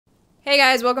Hey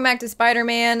guys, welcome back to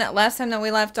Spider-Man. Last time that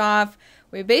we left off,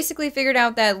 we basically figured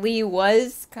out that Lee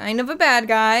was kind of a bad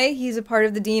guy. He's a part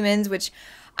of the demons, which,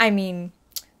 I mean,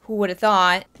 who would have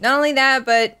thought? Not only that,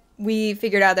 but we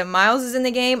figured out that Miles is in the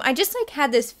game. I just, like,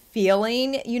 had this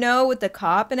feeling, you know, with the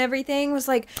cop and everything. Was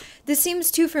like, this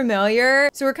seems too familiar.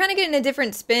 So we're kind of getting a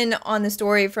different spin on the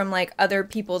story from, like, other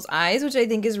people's eyes, which I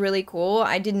think is really cool.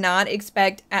 I did not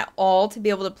expect at all to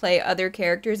be able to play other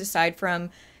characters aside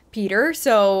from Peter,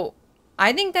 so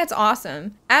I think that's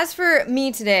awesome. As for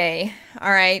me today,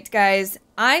 alright guys,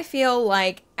 I feel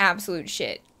like absolute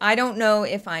shit. I don't know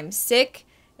if I'm sick.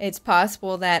 It's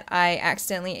possible that I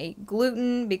accidentally ate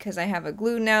gluten because I have a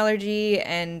gluten allergy,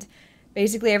 and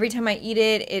basically every time I eat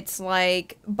it, it's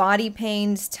like body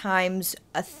pains times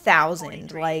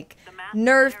 1,000. Like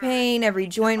nerve pain, every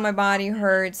joint in my body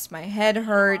hurts, my head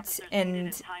hurts,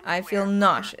 and I feel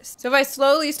nauseous. So if I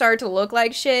slowly start to look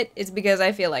like shit, it's because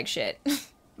I feel like shit.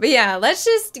 But yeah, let's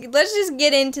just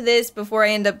get into this before I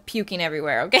end up puking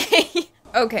everywhere, okay?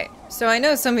 Okay, so I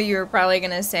know some of you are probably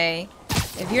gonna say,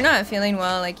 if you're not feeling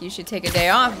well, like, you should take a day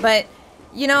off, but,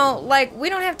 you know, like, we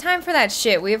don't have time for that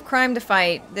shit. We have crime to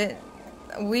fight.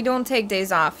 We don't take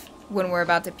days off when we're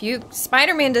about to puke.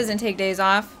 Spider-Man doesn't take days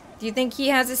off. Do you think he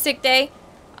has a sick day?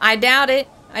 I doubt it.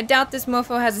 I doubt this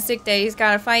mofo has a sick day. He's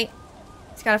gotta fight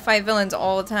villains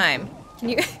all the time.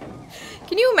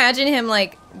 Can you imagine him,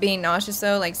 like, being nauseous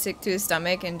though, like sick to his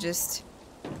stomach and just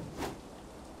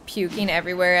puking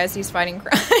everywhere as he's fighting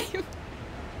crime?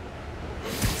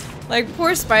 Like,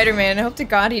 poor Spider-Man. I hope to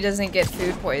God he doesn't get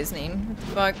food poisoning.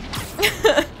 What the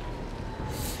fuck?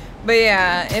 But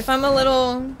yeah, if I'm a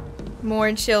little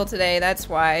more chill today, that's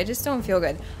why. I just don't feel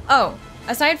good. Oh,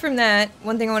 aside from that,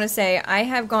 one thing I want to say, I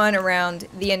have gone around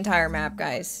the entire map,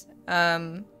 guys.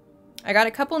 I got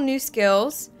a couple new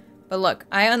skills, but look,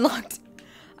 I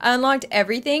unlocked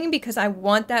everything because I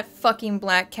want that fucking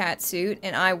black cat suit,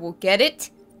 and I will get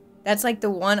it. That's like the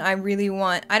one I really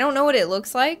want. I don't know what it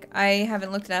looks like. I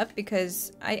haven't looked it up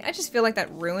because I just feel like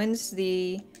that ruins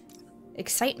the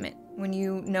excitement when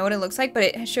you know what it looks like. But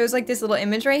it shows like this little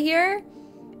image right here,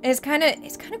 and it's kind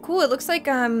of cool. It looks like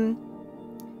it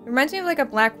reminds me of like a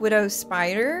Black Widow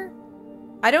spider.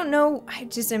 I don't know.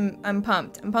 I'm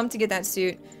pumped. I'm pumped to get that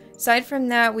suit. Aside from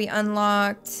that, we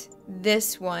unlocked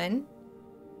this one.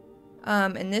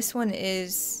 And this one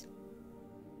is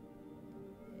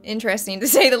interesting to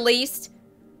say the least.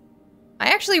 I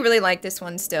actually really like this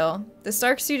one still. The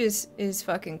Stark suit is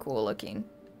fucking cool looking.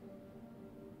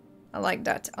 I like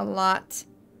that a lot.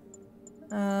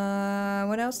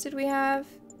 What else did we have?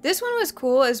 This one was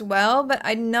cool as well, but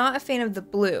I'm not a fan of the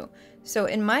blue. So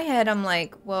in my head, I'm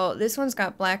like, well, this one's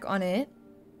got black on it,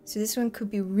 so this one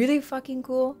could be really fucking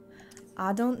cool.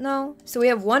 I don't know. So we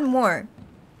have one more.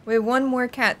 We have one more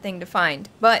cat thing to find,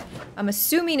 but I'm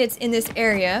assuming it's in this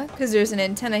area because there's an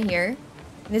antenna here.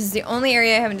 And this is the only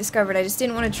area I haven't discovered. I just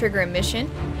didn't want to trigger a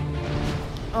mission.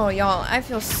 Oh, y'all, I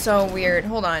feel so weird.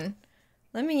 Hold on.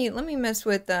 Let me mess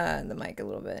with the mic a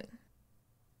little bit.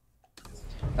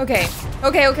 Okay.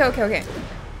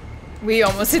 We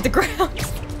almost hit the ground.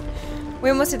 We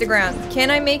almost hit the ground.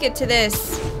 Can I make it to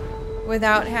this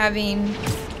without having...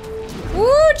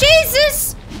 Woo,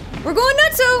 Jesus! We're going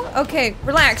nutso! Okay,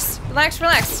 relax.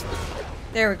 Relax.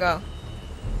 There we go.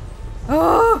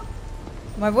 Oh!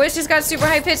 My voice just got super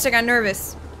high-pitched. I got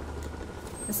nervous.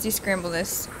 Let's descramble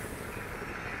this.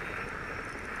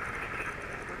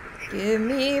 Give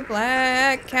me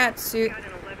black cat suit.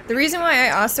 The reason why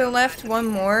I also left one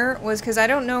more was because I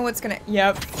don't know what's gonna...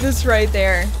 Yep, it's right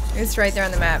there. It's right there on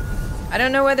the map. I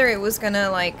don't know whether it was gonna,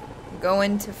 like, go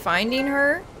into finding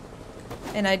her.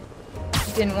 And I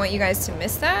didn't want you guys to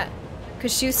miss that,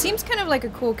 because she seems kind of like a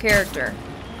cool character.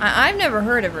 I've never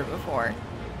heard of her before.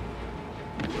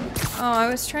 Oh, I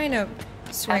was trying to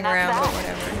swing around, but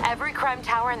whatever. Every crime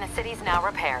tower in the city's now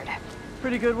repaired.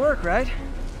 Pretty good work, right?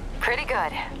 Pretty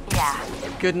good, yeah.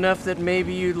 Good enough that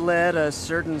maybe you'd let a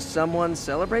certain someone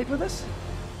celebrate with us?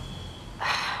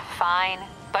 Fine,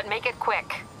 but make it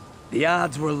quick. The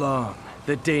odds were long,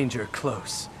 the danger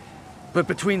close. But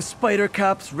between Spider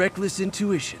Cop's reckless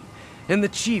intuition and the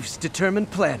Chief's determined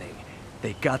planning,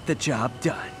 they got the job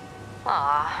done.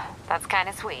 Aw, that's kind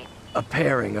of sweet. A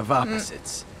pairing of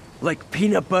opposites, like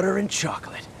peanut butter and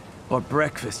chocolate, or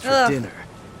breakfast for dinner.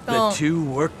 The two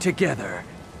work together.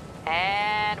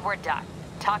 And we're done.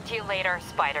 Talk to you later,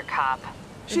 Spider Cop.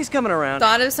 She's coming around.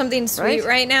 Thought of something sweet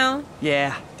right now?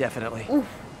 Yeah, definitely. Oof.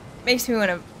 Makes me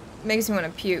want to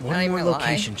puke. One more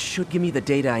location should give me the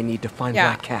data I need to find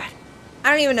Black Cat. I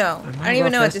don't even know. I don't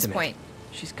even know at this point.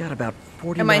 She's got about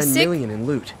 49 million in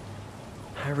loot.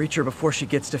 I reach her before she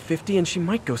gets to 50 and she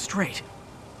might go straight.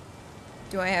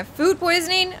 Do I have food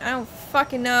poisoning? I don't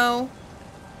fucking know.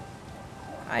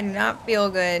 I do not feel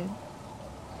good.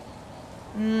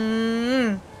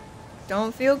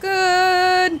 Don't feel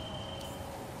good.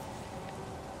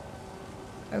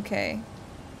 Okay.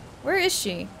 Where is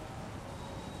she?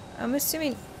 I'm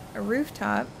assuming a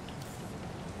rooftop.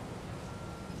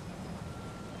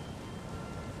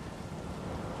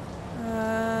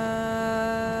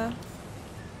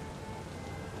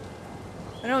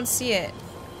 I don't see it.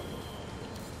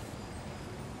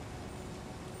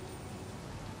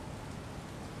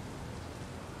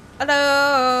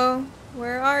 Hello?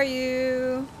 Where are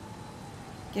you?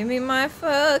 Give me my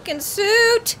fucking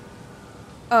suit!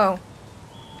 Oh.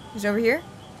 He's over here?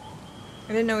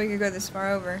 I didn't know we could go this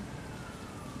far over.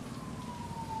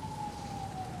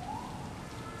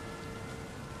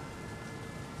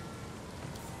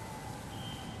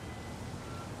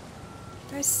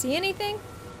 Do I see anything?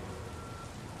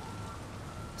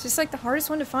 It's just like the hardest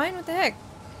one to find? What the heck?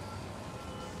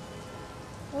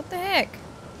 What the heck?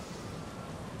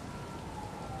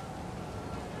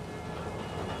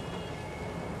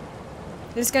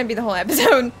 This is gonna be the whole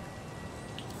episode.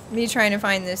 Me trying to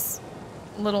find this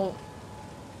little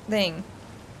thing.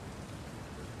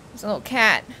 It's a little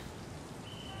cat.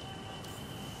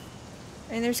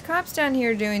 And there's cops down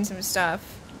here doing some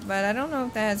stuff, but I don't know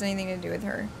if that has anything to do with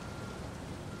her.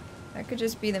 That could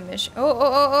just be the mission.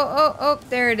 Oh,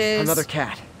 there it is. Another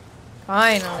cat.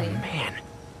 Finally. Oh, man.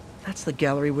 That's the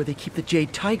gallery where they keep the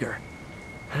Jade Tiger.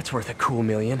 That's worth a cool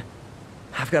million.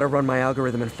 I've got to run my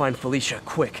algorithm and find Felicia,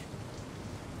 quick.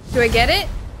 Do I get it?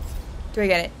 Do I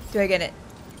get it? Do I get it?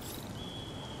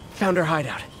 Found her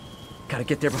hideout. Gotta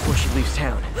get there before she leaves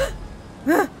town.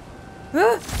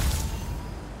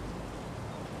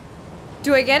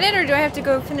 Do I get it, or do I have to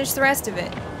go finish the rest of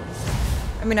it?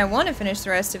 I mean, I want to finish the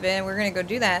rest of it, and we're gonna go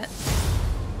do that.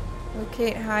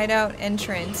 Locate hideout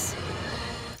entrance.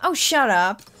 Oh, shut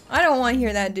up. I don't want to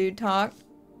hear that dude talk.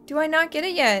 Do I not get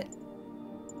it yet?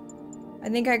 I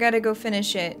think I gotta go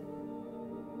finish it.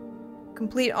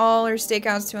 Complete all her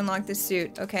stakeouts to unlock this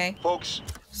suit. Okay. Folks.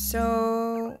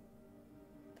 So...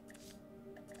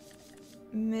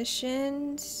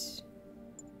 missions...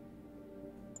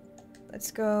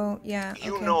 Let's go, yeah, okay.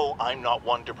 You know I'm not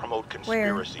one to promote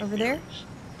conspiracy Where? Over there? theories.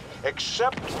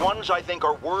 Except ones I think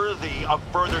are worthy of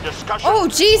further discussion. Oh,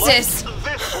 Jesus! Like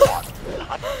this one.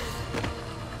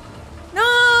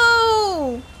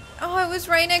 No! Oh, it was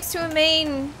right next to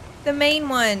the main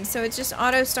one, so it just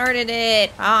auto-started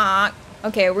it. Ah.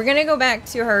 Okay, we're gonna go back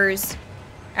to hers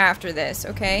after this,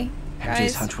 okay? MJ's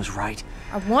Guys, hunch was right.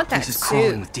 I want that This is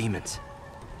crawling suit. with demons.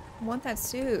 I want that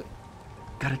suit.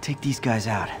 Gotta take these guys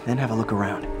out, then have a look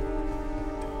around.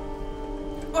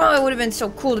 Oh, it would have been so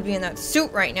cool to be in that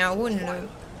suit right now, wouldn't it?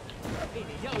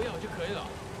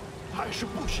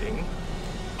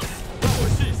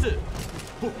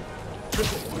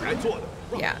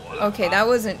 Yeah, okay, that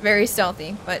wasn't very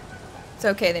stealthy, but it's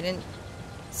okay, they didn't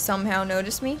somehow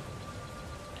notice me.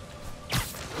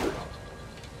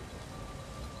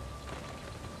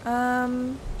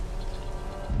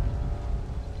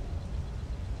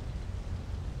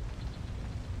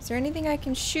 Is there anything I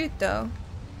can shoot, though?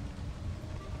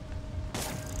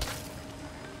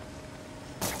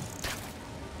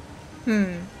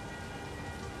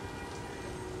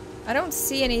 I don't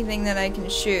see anything that I can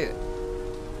shoot.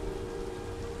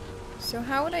 So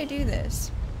how would I do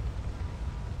this?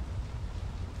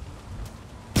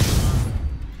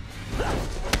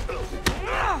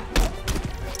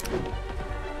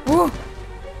 Whoa!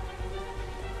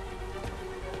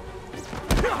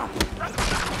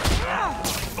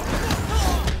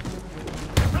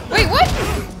 Wait, what?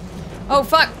 Oh,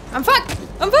 fuck. I'm fucked.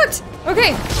 I'm fucked.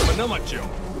 Okay.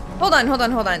 Hold on, hold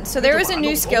on, hold on. So there was a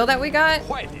new skill that we got.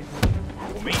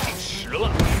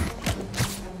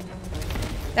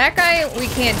 That guy, we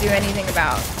can't do anything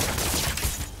about.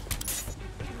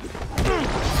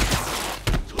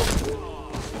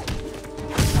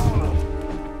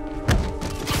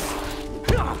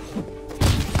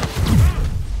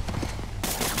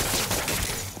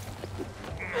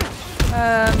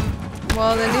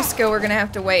 Well, the new skill, we're gonna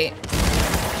have to wait.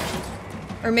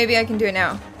 Or maybe I can do it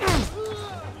now.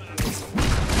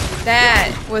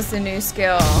 That was the new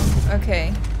skill.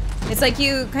 Okay. It's like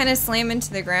you kind of slam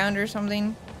into the ground or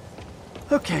something.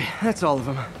 Okay, that's all of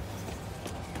them.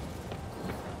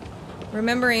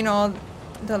 Remembering all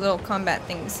the little combat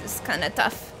things is kind of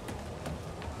tough.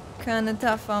 Kind of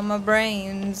tough on my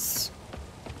brains.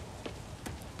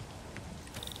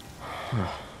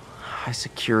 High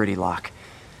security lock.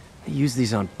 They use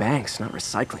these on banks, not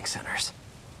recycling centers.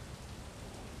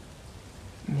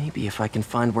 Maybe if I can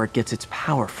find where it gets its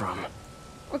power from.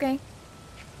 Okay.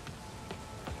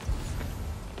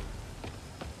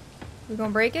 We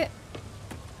gonna break it?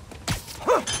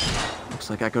 Looks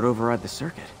like I could override the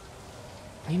circuit.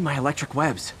 I need my electric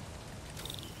webs.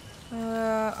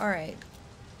 Alright.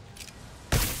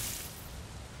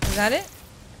 Is that it?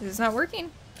 It's not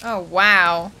working? Oh,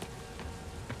 wow.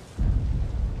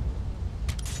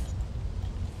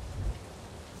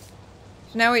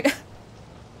 So now we...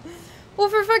 Well,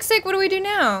 for fuck's sake, what do we do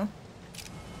now?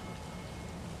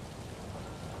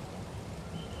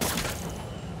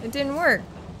 It didn't work.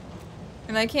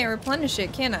 And I can't replenish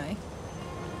it, can I?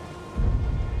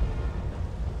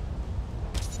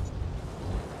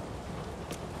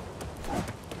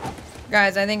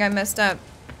 Guys, I think I messed up.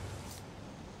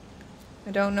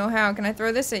 I don't know how. Can I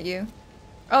throw this at you?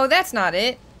 Oh, that's not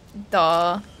it.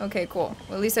 Duh. Okay, cool.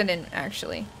 Well, at least I didn't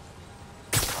actually.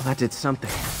 Well, that did something.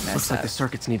 Looks like the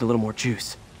circuits need a little more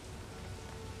juice.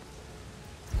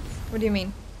 What do you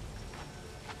mean?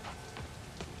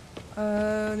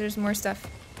 There's more stuff.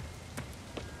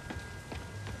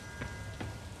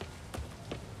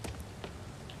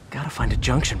 Gotta find a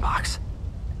junction box.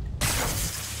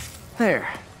 There.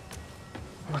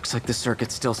 Looks like the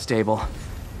circuit's still stable.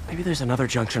 Maybe there's another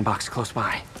junction box close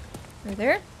by. Right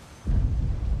there?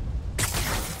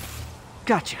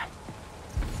 Gotcha.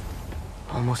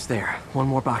 Almost there. One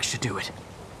more box should do it.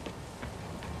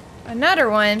 Another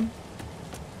one?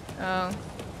 Oh.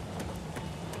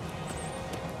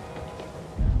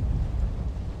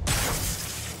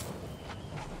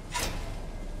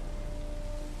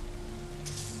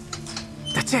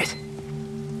 That's it!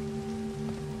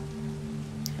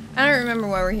 I don't remember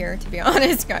why we're here, to be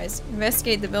honest, guys.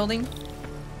 Investigate the building.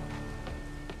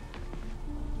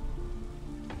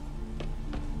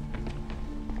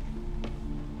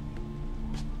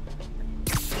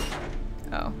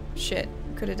 Oh, shit.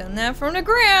 Could have done that from the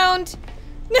ground!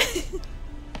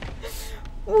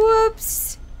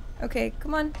 Whoops! Okay,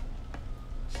 come on.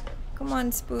 Come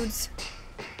on, Spoods.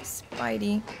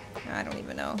 Spidey. I don't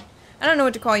even know. I don't know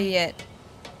what to call you yet.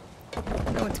 I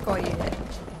don't know what to call you yet.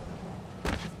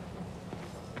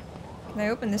 Can I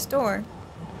open this door?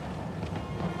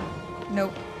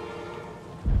 Nope.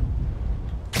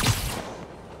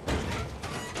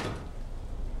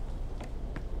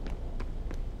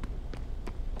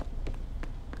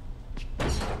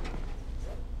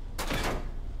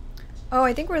 Oh,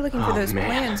 I think we're looking for those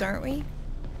plans, aren't we?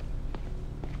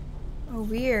 Oh,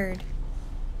 weird.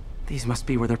 These must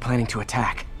be where they're planning to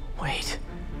attack. Wait.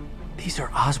 These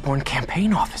are Osborn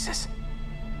campaign offices.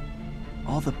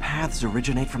 All the paths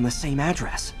originate from the same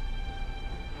address.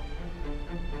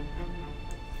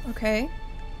 Okay.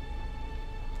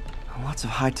 Lots of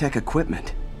high-tech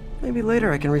equipment. Maybe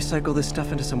later I can recycle this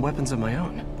stuff into some weapons of my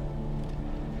own.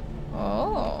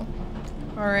 Oh.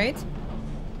 Alright.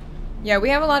 Yeah, we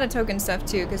have a lot of token stuff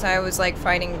too, because I was like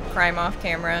fighting crime off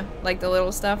camera. Like the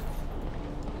little stuff.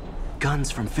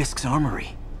 Guns from Fisk's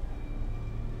armory.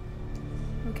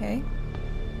 Okay.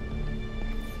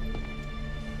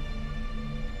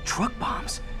 Truck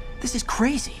bombs? This is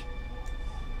crazy.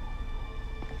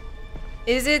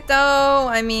 Is it though?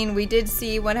 I mean, we did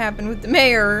see what happened with the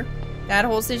mayor. That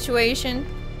whole situation.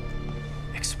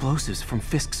 Explosives from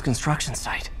Fisk's construction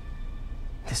site.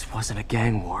 This wasn't a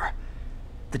gang war.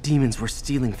 The demons were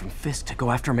stealing from Fisk to go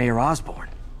after Mayor Osborn.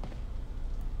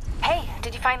 Hey,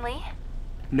 did you find Lee?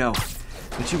 No,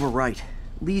 but you were right.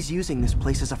 Lee's using this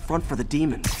place as a front for the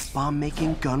demons. Bomb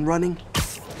making, gun running.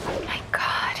 My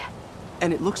God.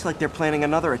 And it looks like they're planning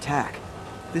another attack.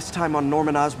 This time on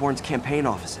Norman Osborn's campaign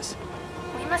offices.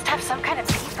 We must have some kind of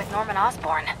beef with Norman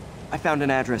Osborn. I found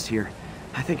an address here.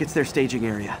 I think it's their staging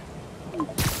area.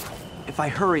 If I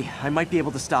hurry, I might be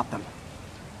able to stop them.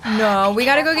 No, we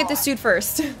gotta go get the suit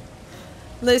first.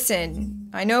 Listen,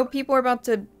 I know people are about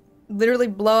to literally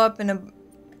blow up in a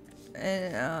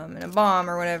bomb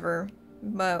or whatever,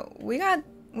 but we got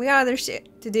other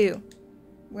shit to do.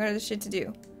 We got other shit to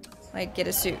do, like get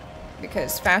a suit,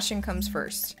 because fashion comes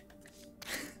first.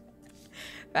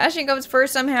 Fashion comes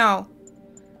first somehow.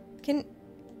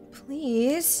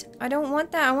 Please? I don't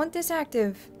want that. I want this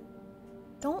active.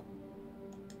 Don't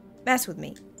mess with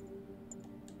me.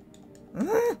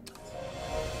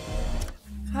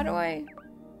 How do I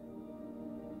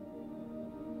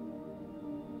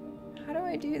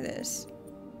do this?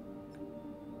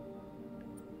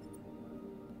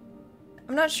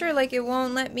 I'm not sure, like it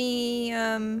won't let me,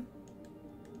 I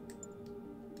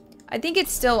think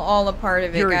it's still all a part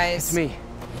of it, guys. It's me.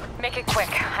 Make it quick.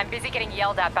 I'm busy getting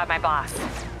yelled at by my boss.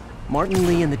 Martin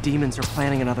Lee and the demons are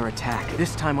planning another attack,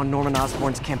 this time on Norman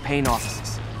Osborn's campaign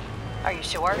offices. Are you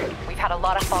sure? We've had a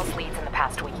lot of false leads in the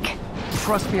past week.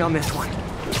 Trust me on this one.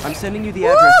 I'm sending you the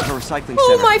address to the recycling center.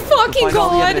 Oh my fucking Find all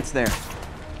the God. evidence there.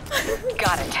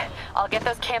 Got it. I'll get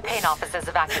those campaign offices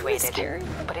evacuated. Scary.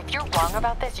 But if you're wrong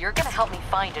about this, you're gonna help me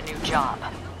find a new job.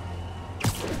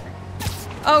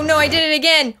 Oh no, I did it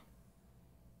again!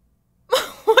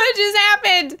 What just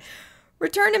happened?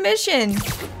 Return to mission.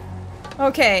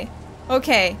 Okay,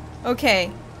 okay,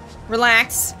 okay.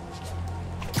 Relax.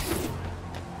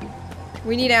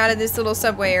 We need out of this little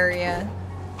subway area.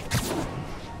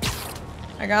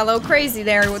 I got a little crazy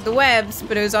there with the webs,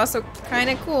 but it was also kind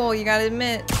of cool, you gotta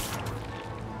admit.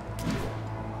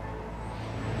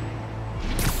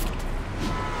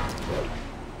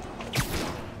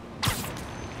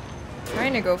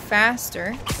 Trying to go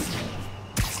faster.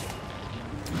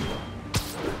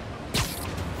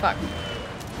 Fuck.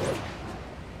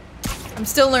 I'm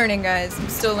still learning, guys. I'm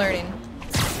still learning.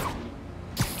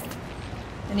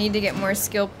 I need to get more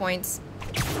skill points.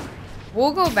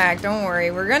 We'll go back, don't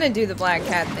worry. We're gonna do the black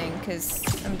cat thing, because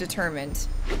I'm determined.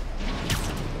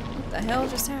 What the hell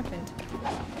just happened?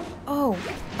 Oh,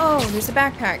 oh, there's a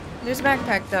backpack. There's a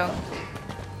backpack, though.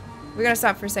 We gotta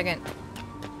stop for a second.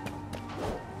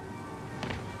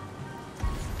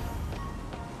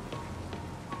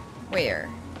 Where?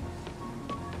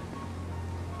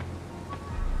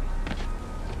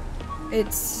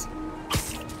 It's...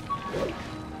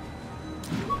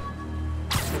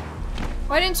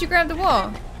 Why didn't you grab the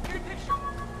wall?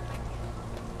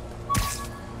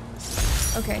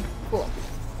 Okay, cool.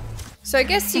 So I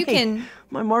guess you can...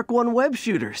 My Mark 1 web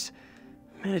shooters.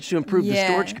 Managed to improve the Yeah.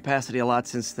 storage capacity a lot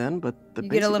since then, but the You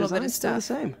get a basic little bit of design's still the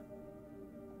stuff. same.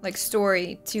 like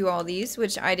story to all these,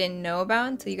 which I didn't know about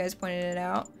until you guys pointed it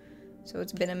out. So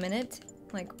it's been a minute.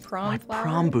 Like prom flower. My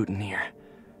prom boutonniere.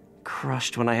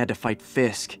 Crushed when I had to fight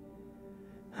Fisk.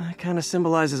 That kind of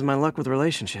symbolizes my luck with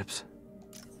relationships.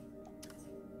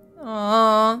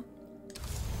 Aww.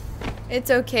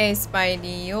 It's okay,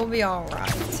 Spidey. You'll be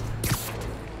alright.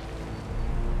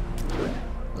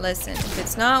 Listen, if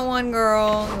it's not one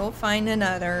girl, you'll find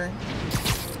another.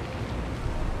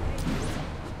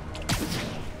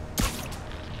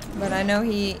 But I know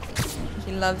he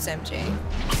loves MJ.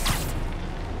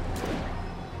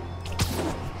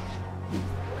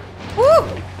 Woo!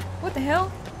 What the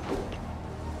hell?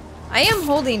 I am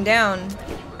holding down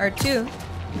R2.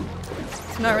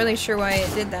 I'm not really sure why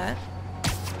it did that.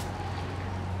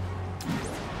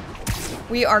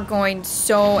 We are going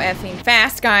so effing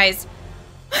fast, guys.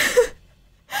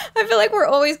 I feel like we're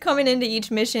always coming into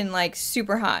each mission like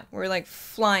super hot. We're like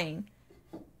flying.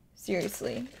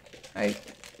 Seriously. I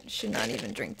should not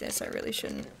even drink this. I really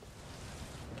shouldn't.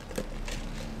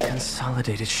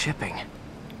 Consolidated shipping.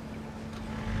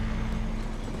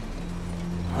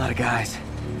 A lot of guys.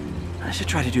 I should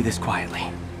try to do this quietly,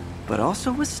 but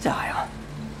also with style.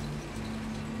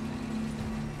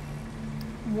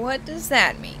 What does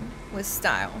that mean? With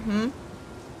style,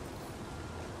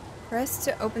 Press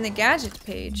to open the gadgets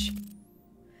page.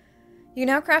 You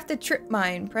now craft the trip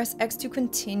mine. Press X to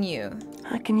continue.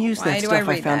 I can use Why that do stuff I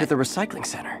I read found that? at the recycling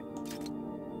center.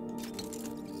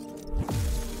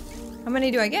 How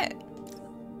many do I get?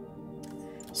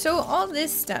 So all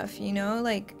this stuff, you know,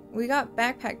 like we got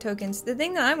backpack tokens. The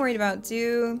thing that I'm worried about,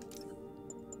 do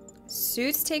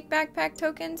suits take backpack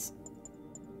tokens?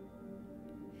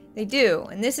 They do,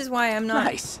 and this is why I'm not.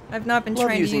 Nice. I've not been Love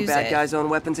trying to using use bad it. guys' own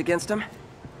weapons against them.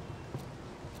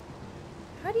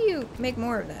 How do you make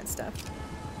more of that stuff?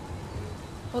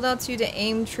 Hold L2 to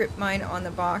aim trip mine on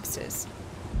the boxes.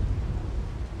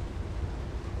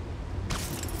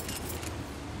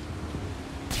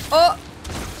 Oh!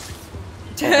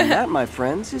 And that, my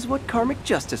friends, is what karmic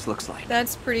justice looks like.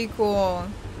 That's pretty cool.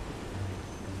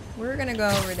 We're gonna go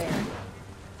over there.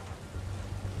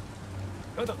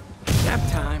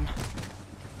 Nap time.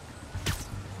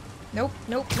 Nope,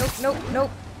 nope, nope, nope,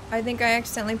 nope. I think I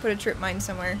accidentally put a trip mine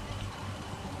somewhere.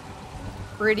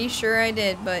 Pretty sure I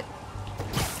did, but...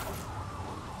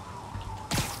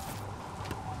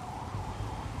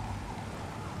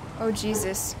 Oh,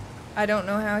 Jesus. I don't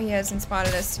know how he hasn't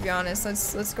spotted us, to be honest.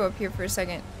 Let's go up here for a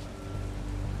second.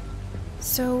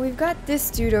 So, we've got this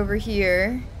dude over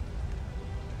here.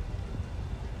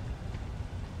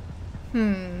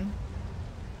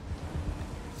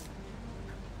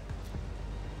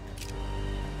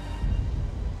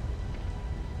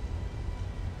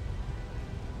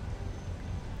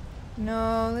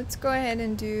 No, let's go ahead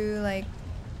and do, like...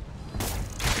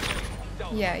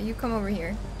 Yeah, you come over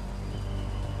here.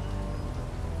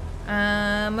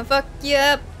 I'ma fuck you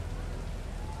up.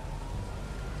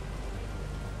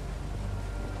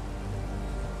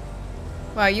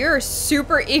 Wow, you're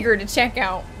super eager to check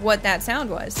out what that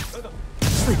sound was.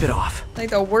 Sleep it off.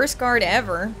 Like the worst guard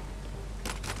ever.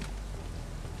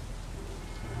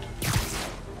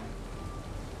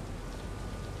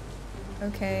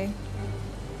 Okay.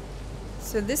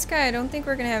 So this guy, I don't think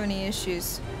we're gonna have any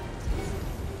issues.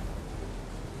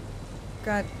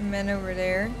 Got men over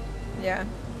there. Yeah.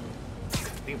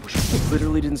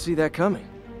 Literally didn't see that coming.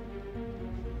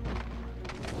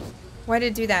 Why did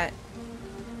it do that?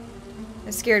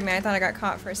 It scared me. I thought I got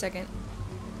caught for a second.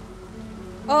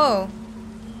 Oh!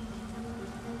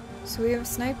 So we have a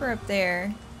sniper up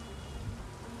there.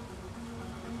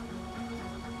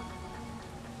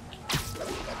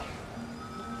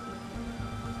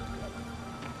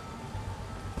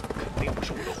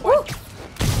 Woo!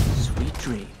 Sweet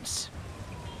dreams.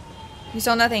 You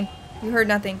saw nothing. You heard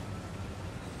nothing.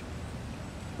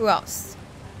 Who else?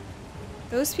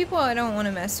 Those people I don't want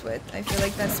to mess with. I feel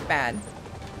like that's bad.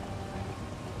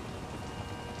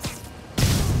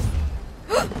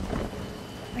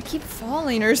 I keep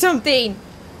falling or something.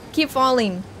 Keep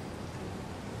falling.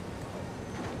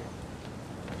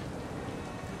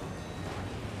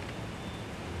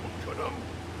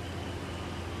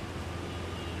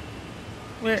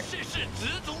 Where?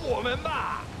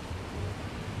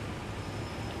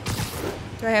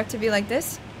 Do I have to be like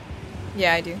this?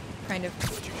 Yeah, I do. Kind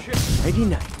of. Ready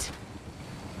night.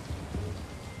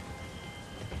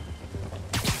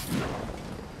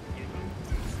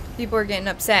 People are getting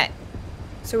upset.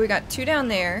 So we got 2 down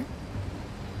there.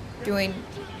 Doing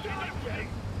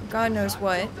God knows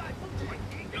what.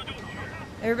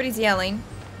 Everybody's yelling.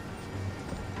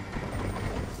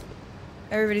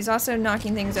 Everybody's also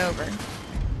knocking things over.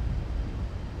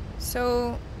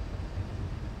 So,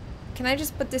 can I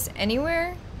just put this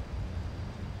anywhere?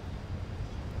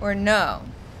 Or no?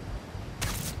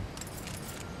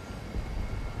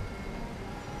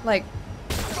 Like...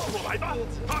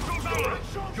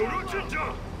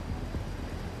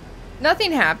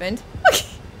 Nothing happened.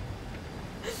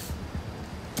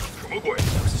 No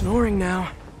snoring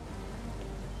now.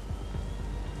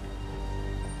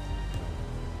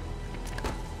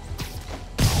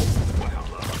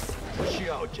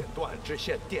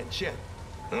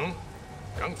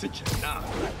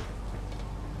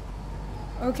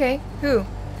 Okay, who?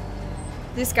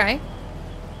 This guy?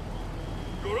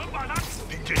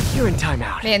 You're in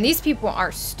timeout. Man, these people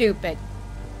are stupid.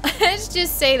 Let's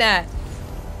just say that.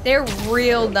 They're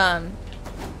real dumb.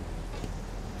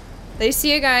 They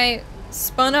see a guy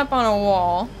spun up on a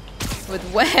wall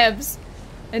with webs,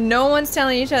 and no one's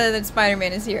telling each other that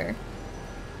Spider-Man is here.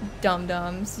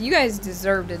 Dum-dums. You guys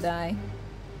deserve to die.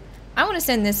 I want to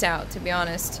send this out, to be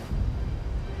honest.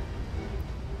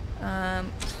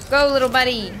 Go, little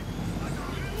buddy.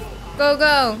 Go,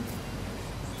 go.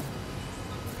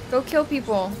 Go kill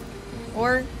people.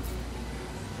 Or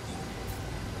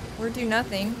do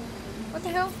nothing. What the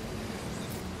hell?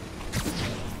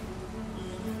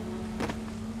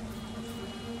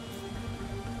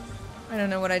 I don't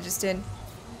know what I just did.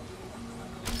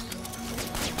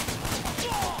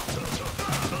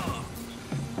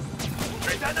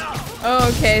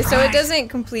 Oh, okay, so it doesn't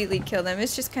completely kill them.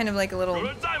 It's just kind of like a little...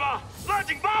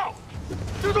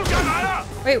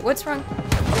 Wait, what's wrong?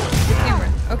 The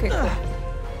camera. Okay, cool.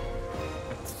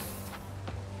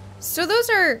 So those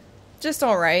are just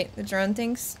alright, the drone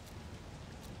things.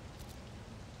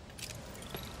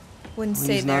 Wouldn't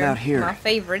say Lee's not out they're here. my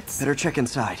favorites. Better check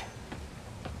inside.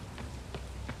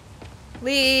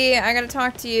 Lee, I gotta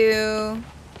talk to you.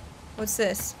 What's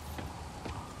this?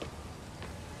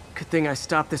 Good thing I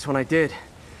stopped this when I did.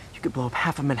 You could blow up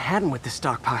half of Manhattan with this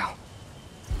stockpile.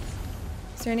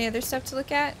 Is there any other stuff to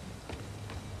look at?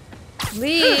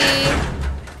 Lee!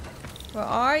 Where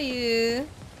are you?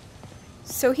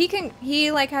 So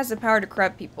he like has the power to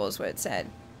corrupt people is what it said.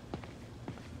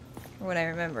 Or what I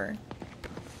remember.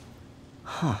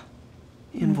 Huh.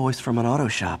 Invoice from an auto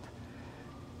shop.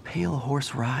 Pale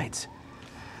Horse Rides.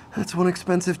 That's one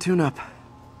expensive tune-up.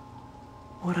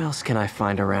 What else can I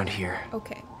find around here?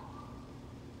 Okay.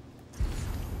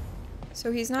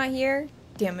 So he's not here?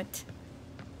 Damn it.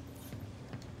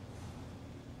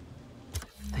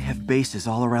 They have bases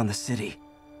all around the city.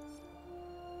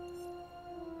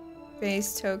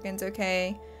 Base tokens,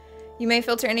 okay. You may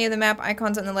filter any of the map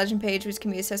icons on the legend page, which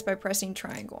can be accessed by pressing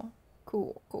triangle.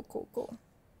 Cool, cool, cool, cool.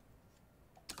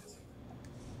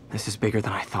 This is bigger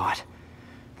than I thought.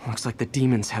 Looks like the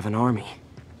demons have an army.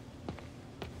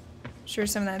 Sure,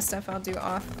 some of that stuff I'll do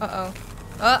off. Uh-oh.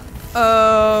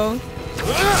 Uh-oh.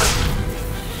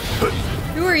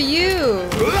 Who are you?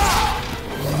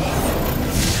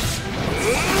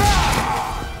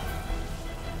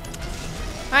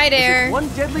 Hi there. One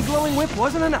deadly glowing whip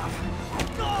wasn't enough.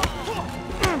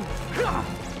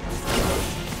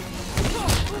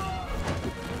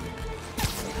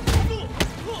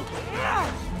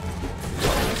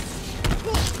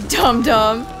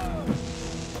 Dum-dum.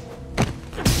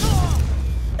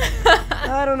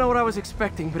 I don't know what I was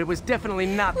expecting, but it was definitely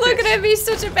not Look this. at him, he's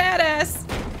such a badass.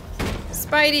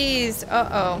 Spideys.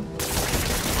 Uh-oh.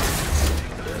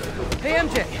 Hey,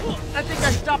 MJ. I think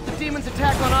I stopped the demon's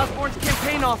attack on Osborn's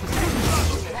campaign office.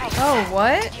 Oh,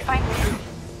 what? Did you find me?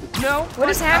 No, What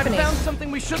is happening? I found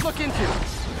something we should look into.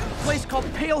 A place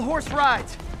called Pale Horse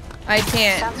Rides. I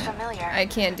can't. Sounds familiar. I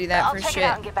can't do that I'll for check shit. it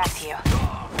out and get back to you.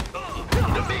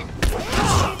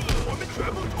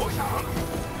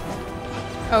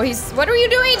 Oh, he's. What are you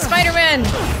doing, Spider-Man?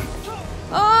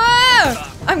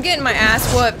 Oh! I'm getting my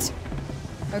ass whooped.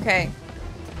 Okay.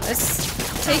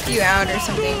 Let's take you out or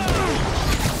something.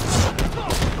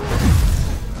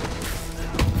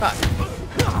 Fuck.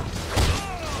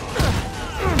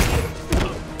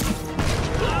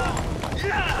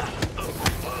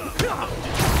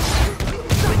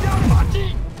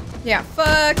 Yeah,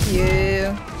 fuck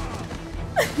you.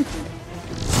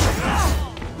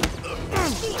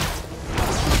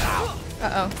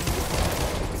 Uh-oh.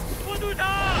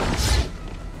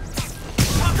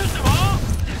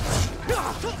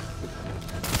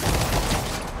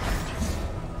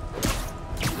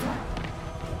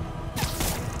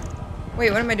 Wait,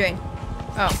 what am I doing?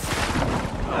 Oh.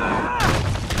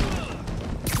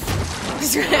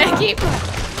 I keep...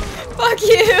 Fuck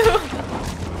you!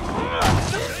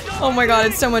 Oh my god,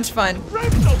 it's so much fun.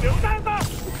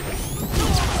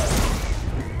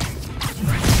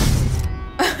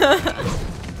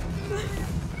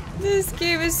 This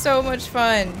game is so much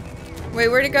fun. Wait,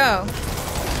 where'd it go?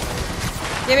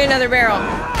 Give me another barrel.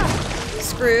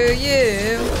 Screw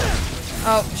you.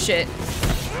 Oh, shit.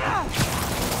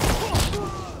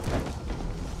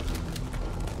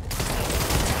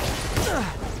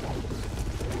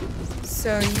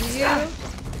 So you...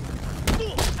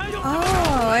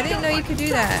 Oh, I didn't know you could do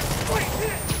that.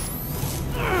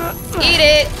 Eat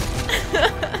it!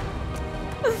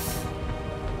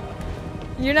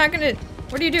 You're not gonna...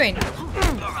 What are you doing?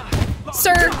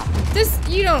 Sir, this...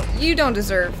 You don't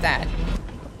deserve that.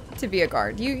 To be a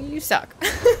guard. You suck.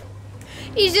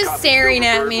 He's just staring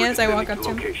at me as I walk up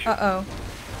to him. Uh-oh.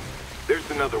 There's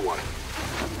another one.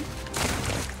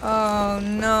 Oh,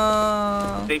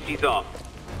 no. Safety's off.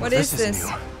 What is this?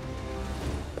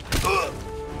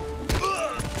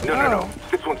 No.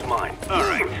 This one's mine. All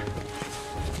right.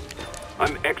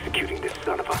 I'm executing this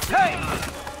son of a... Hey!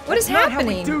 What is Not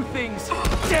happening? how we do things.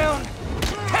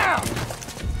 Downtown.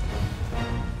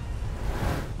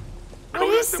 What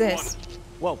is this?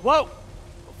 Whoa, whoa!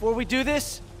 Before we do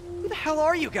this, who the hell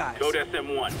are you guys? Code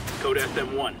SM1. Code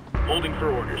SM1. Holding for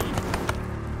orders.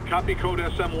 Copy code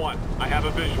SM1. I have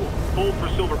a visual. Hold for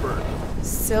Silverbird.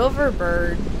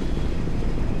 Silverbird.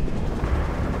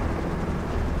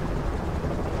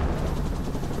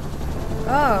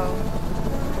 Oh.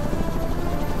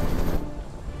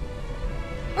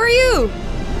 Who are you?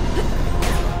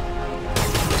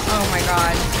 Oh my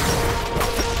god.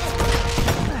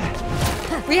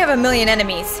 We have a million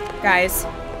enemies, guys.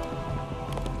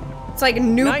 It's like a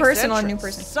new Nice person on entrance. new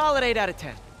person. Solid 8 out of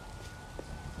 10.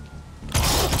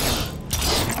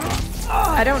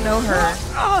 I don't know her.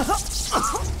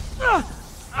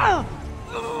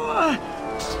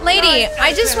 Lady,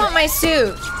 I just want my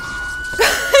suit.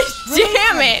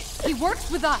 Damn it! He works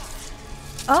with us.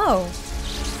 Oh.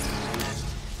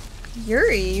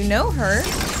 Yuri, you know her.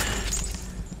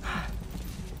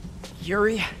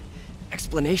 Yuri,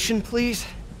 explanation, please?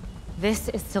 This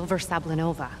is Silver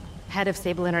Sable, head of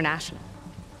Sable International,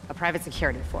 a private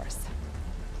security force.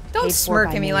 Don't Paid for smirk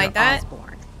by at me Mayor like that.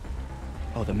 Osborn.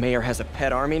 Oh, the mayor has a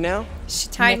pet army now? She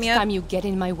tied me Next up. time you get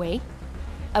in my way,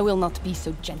 I will not be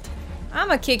so gentle. I'm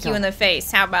gonna kick you in the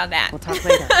face. How about that? We'll talk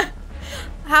later.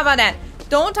 How about that?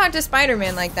 Don't talk to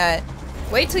Spider-Man like that.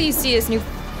 Wait till you see his new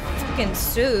fucking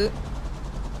suit.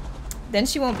 Then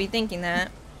she won't be thinking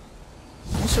that.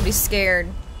 And she'll be scared.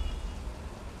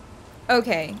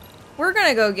 Okay. We're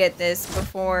gonna go get this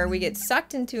before we get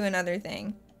sucked into another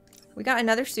thing. We got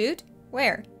another suit?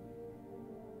 Where?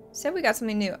 Said we got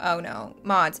something new. Oh no.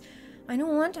 Mods. I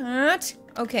don't want that.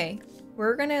 Okay.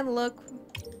 We're gonna look.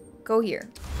 Go here.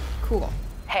 Cool.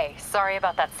 Hey, sorry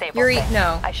about that Sable Yuri, thing.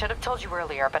 no. I should have told you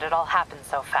earlier, but it all happened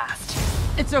so fast.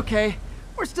 It's okay.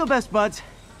 We're still best buds.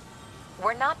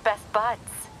 We're not best buds.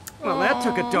 Well, that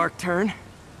took a dark turn.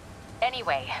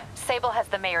 Anyway, Sable has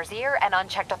the mayor's ear and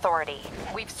unchecked authority.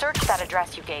 We've searched that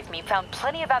address you gave me, found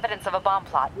plenty of evidence of a bomb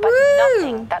plot, but Woo!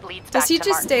 nothing that leads back Does he to just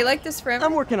Martin. stay like this forever?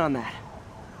 I'm working on that.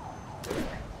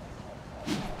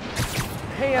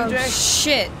 Hey, Oh MJ.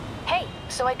 shit. Hey,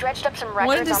 so I dredged up some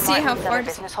Wanted records to on see how Martin's far other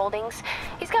this- business holdings.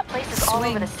 He's got places all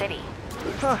Swing. over the city.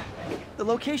 Huh. The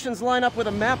locations line up with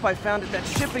a map I found at that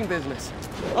shipping business.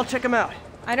 I'll check them out.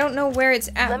 I don't know where it's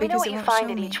at. Let me know because what it you won't find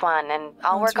show at me. each one, and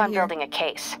I'll Oh, it's work right on here. building a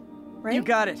case. Right? You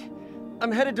got it.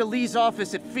 I'm headed to Lee's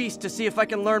office at Feast to see if I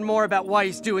can learn more about why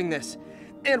he's doing this.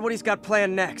 And what he's got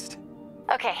planned next.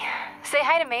 Okay, say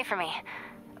hi to May for me.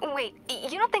 Wait,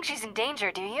 you don't think she's in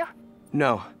danger, do you?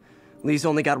 No. Lee's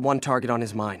only got one target on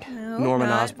his mind. No, Norman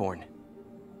not. Osborn.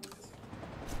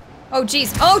 Oh,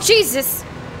 jeez. Oh, Jesus!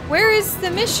 Where is the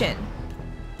mission?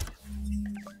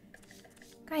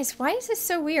 Guys, why is this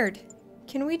so weird?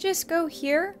 Can we just go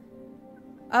here?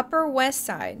 Upper West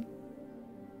Side.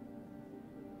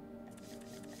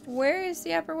 Where is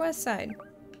the Upper West Side?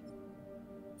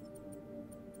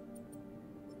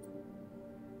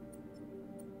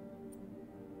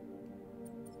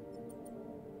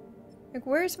 Like,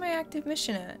 where's my active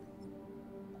mission at?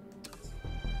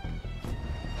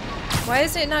 Why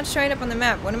is it not showing up on the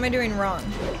map? What am I doing wrong?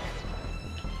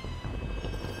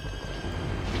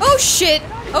 Oh, shit!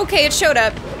 Okay, it showed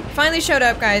up. Finally showed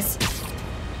up, guys.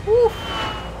 Woo.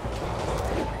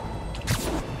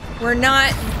 We're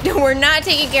not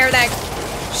taking care of that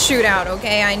shootout,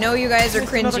 okay? I know you guys are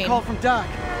cringing. Another call from Doc.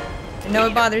 I know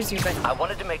it bothers you, but I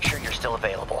wanted to make sure you're still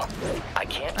available. I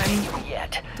can't pay you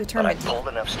yet, determined. but I've pulled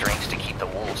enough strings to keep the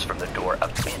wolves from the door a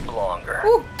bit longer.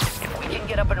 Woo. If we can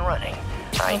get up and running,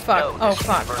 I fuck. know Oh, this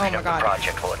fuck. version Oh, my of God. the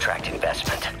project will attract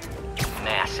investment.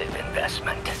 Massive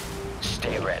investment.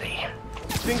 Stay ready.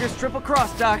 Fingers triple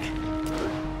crossed, Doc.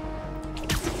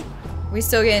 we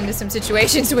still get into some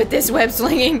situations with this web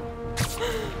slinging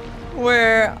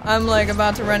where I'm like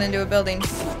about to run into a building.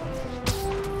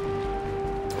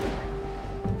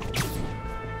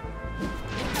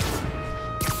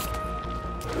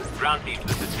 Ground teams,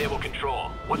 this is Sable Control.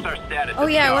 What's our status? Oh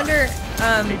yeah, I wonder,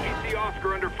 APC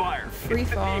Oscar under fire. free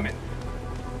It's the fall. demon.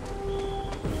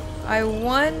 I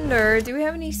wonder, do we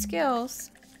have any skills?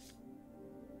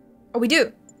 Oh, we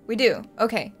do. We do.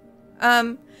 Okay.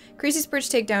 Increases bridge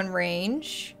takedown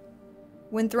range.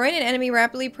 When throwing an enemy,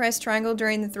 rapidly press triangle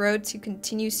during the throw to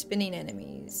continue spinning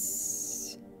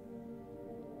enemies.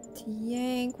 To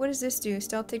yank. What does this do?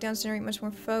 Stealth takedowns generate much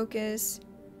more focus.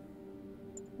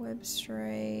 Web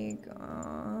strike.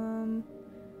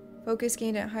 Focus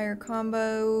gained at higher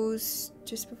combos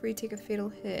just before you take a fatal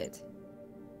hit.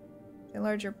 A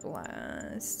larger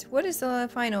blast. What is the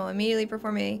final? Immediately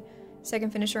perform a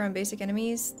second finisher on basic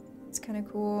enemies. It's kind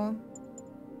of cool.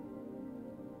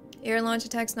 Air launch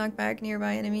attacks knock back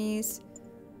nearby enemies.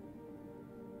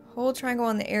 Hold triangle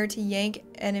on the air to yank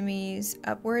enemies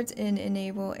upwards and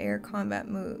enable air combat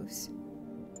moves.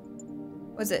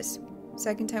 What's this?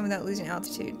 Second time without losing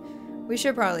altitude. We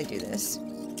should probably do this.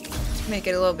 Make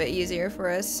it a little bit easier for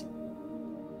us.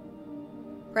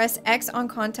 Press X on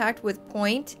contact with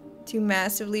point to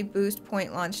massively boost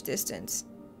point launch distance.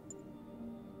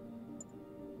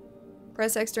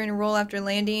 Press X during a roll after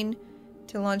landing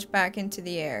to launch back into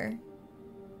the air.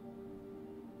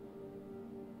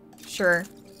 Sure.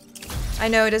 I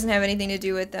know it doesn't have anything to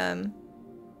do with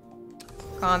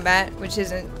combat, which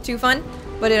isn't too fun,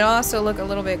 but it'll also look a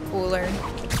little bit cooler.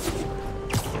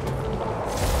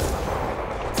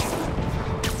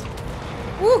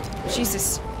 Woo!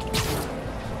 Jesus.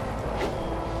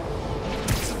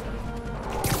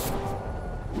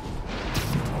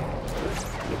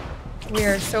 We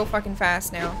are so fucking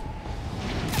fast now.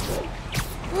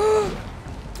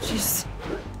 Jeez.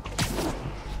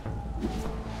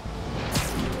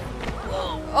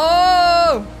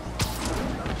 Oh!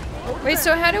 Wait,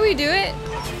 so how do we do it?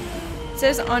 It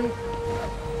says on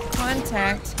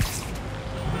contact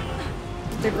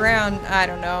with the ground. I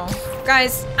don't know.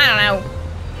 Guys, I don't know.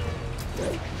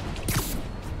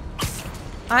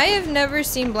 I have never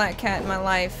seen Black Cat in my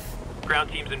life.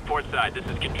 Ground teams in port side, this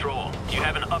is Control. Do you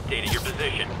have an update at your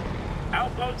position?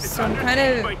 Outpost is So I'm under kind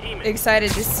siege by of demons.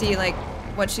 excited to see like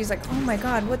what she's like. Oh my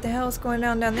god, what the hell is going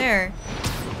on down there?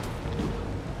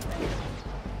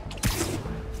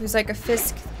 There's like a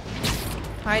Fisk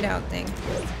hideout thing.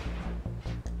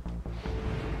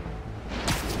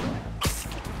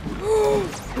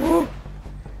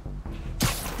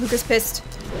 Luka's pissed.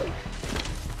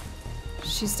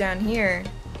 She's down here.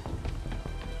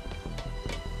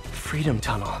 Freedom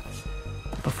Tunnel.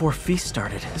 Before Feast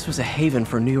started, this was a haven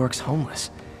for New York's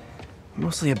homeless.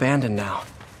 Mostly abandoned now.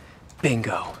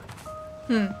 Bingo.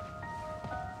 I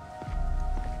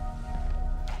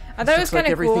thought it was kind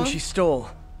of everything cool. she stole.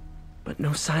 But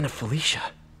no sign of Felicia.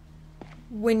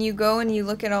 When you go and you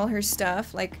look at all her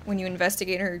stuff, like when you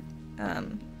investigate her,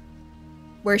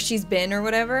 where she's been or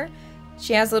whatever,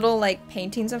 she has little like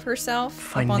paintings of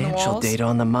herself up on the Financial walls. data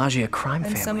on the Maggia crime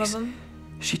And families. some of them,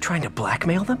 Is she trying to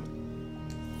blackmail them?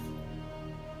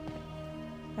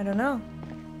 I don't know.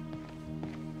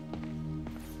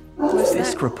 What's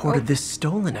Fisk that? reported this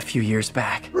stolen a few years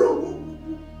back.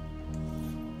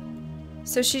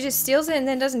 So she just steals it and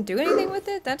then doesn't do anything with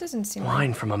it? That doesn't seem Wine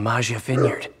like from a Magia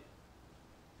vineyard.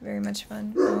 very much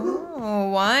fun. Oh,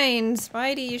 wine.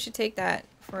 Spidey, you should take that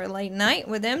for a late night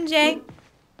with MJ.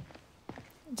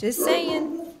 Just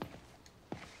saying.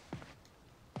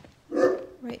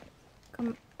 Wait.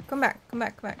 Come back.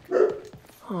 Aw,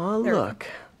 There we go. look.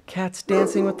 Cat's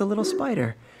dancing with the little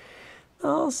spider.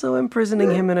 Also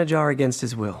imprisoning him in a jar against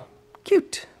his will.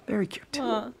 Cute. Very cute.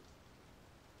 Aw.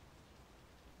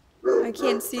 I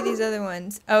can't see these other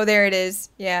ones. Oh, there it is.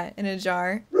 Yeah, in a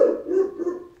jar.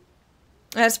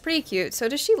 That's pretty cute. So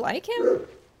does she like him?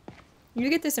 You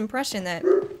get this impression that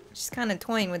she's kind of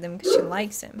toying with him because she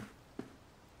likes him.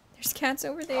 There's cats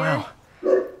over there. Wow.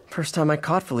 First time I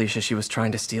caught Felicia, she was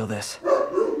trying to steal this.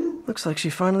 Looks like she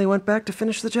finally went back to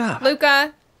finish the job.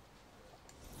 Luka!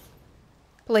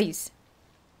 Please.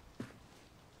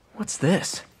 What's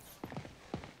this?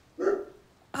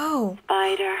 Oh.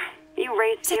 Spider, you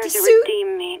raced here the to suit?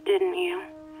 redeem me, didn't you?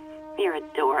 You're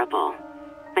adorable.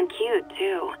 And cute,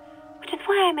 too. Which is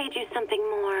why I made you something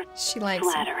more She likes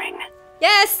him. flattering.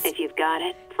 Yes! If you've got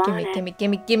it, flaunt it.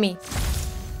 Gimme.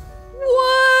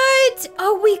 What?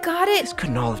 Oh, we got it. This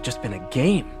couldn't all have just been a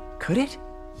game, could it?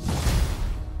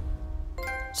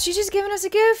 She just given us a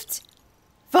gift.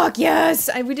 Fuck yes!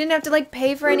 We didn't have to like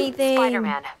pay for anything.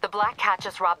 Spider-Man, the Black Cat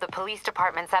just robbed the police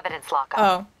department's evidence lockup.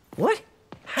 Oh. What?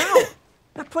 How?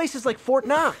 That place is like Fort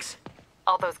Knox.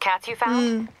 All those cats you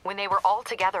found? When they were all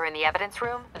together in the evidence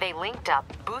room, they linked up,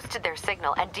 boosted their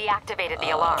signal, and deactivated the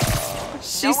alarm.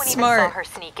 She's No one even smart. saw her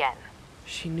sneak in.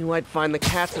 She knew I'd find the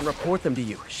cats and report them to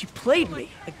you. She played me.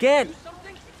 Again.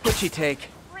 What'd she take?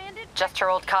 Just her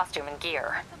old costume and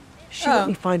gear. She let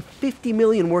me find 50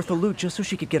 million worth of loot just so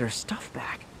she could get her stuff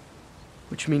back.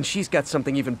 Which means she's got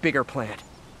something even bigger planned.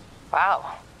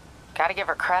 Wow. Gotta give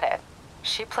her credit.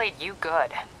 She played you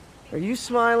good. Are you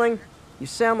smiling? You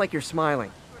sound like you're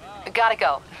smiling. Gotta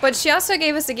go. But she also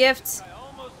gave us a gift,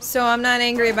 so I'm not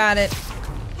angry about it.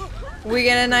 We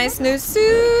get a nice new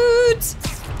suit.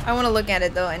 I want to look at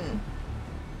it though, and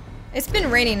it's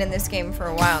been raining in this game for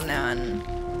a while now, and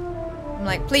I'm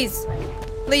like, please.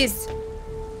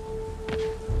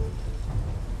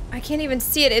 I can't even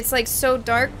see it. It's like so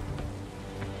dark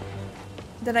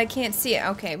that I can't see it.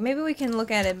 Okay, maybe we can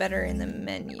look at it better in the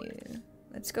menu.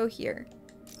 Let's go here.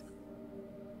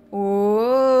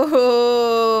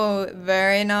 Oh,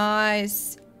 very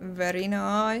nice. Very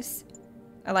nice.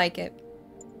 I like it.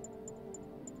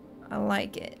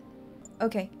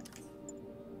 Okay.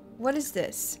 What is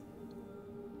this?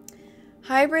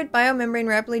 Hybrid biomembrane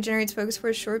rapidly generates focus for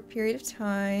a short period of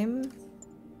time.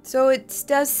 So it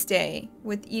does stay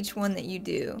with each one that you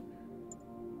do.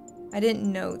 I didn't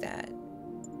know that.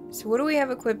 So what do we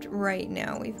have equipped right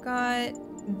now? We've got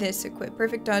this equipped.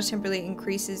 Perfect dodge temporarily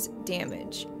increases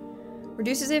damage.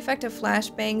 Reduces the effect of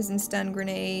flashbangs and stun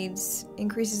grenades.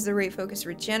 Increases the rate focus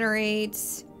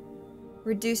regenerates.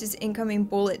 Reduces incoming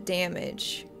bullet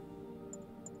damage.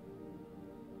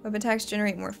 Weapon attacks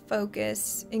generate more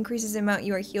focus. Increases the amount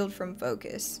you are healed from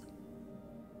focus.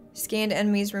 Scanned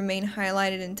enemies remain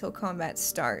highlighted until combat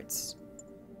starts.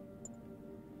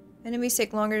 Enemies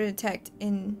take longer to detect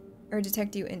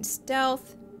you in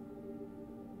stealth.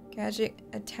 Gadget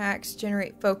attacks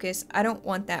generate focus. I don't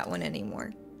want that one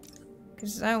anymore.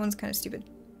 Because that one's kind of stupid.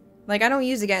 Like, I don't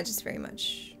use the gadgets very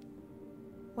much.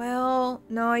 Well,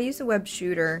 no, I use a web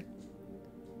shooter.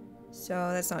 So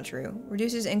that's not true.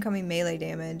 Reduces incoming melee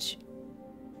damage.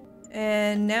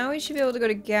 And now we should be able to go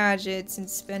to gadgets and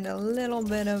spend a little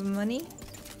bit of money.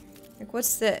 Like,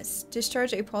 what's this?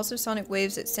 Discharge a pulse of sonic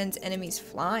waves that sends enemies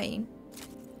flying.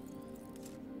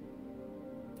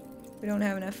 We don't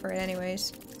have enough for it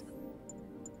anyways.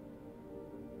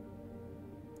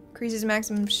 Increases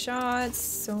maximum shots.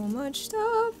 So much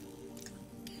stuff.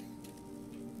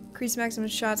 Increase maximum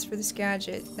shots for this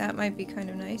gadget. That might be kind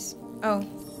of nice. Oh.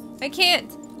 I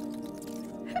can't!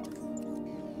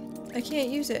 I can't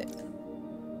use it.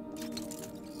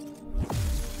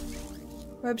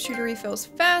 Web shooter refills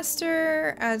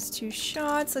faster. Adds 2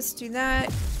 shots. Let's do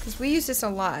that. Because we use this a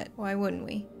lot. Why wouldn't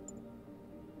we?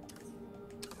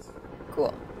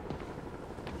 Cool.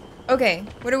 Okay.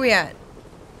 What are we at?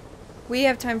 We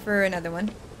have time for another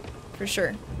one. For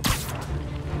sure.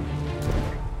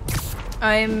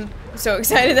 I'm so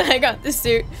excited that I got this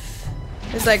suit.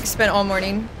 It's like spent all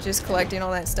morning just collecting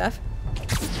all that stuff.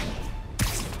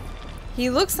 He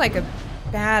looks like a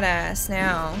badass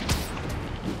now.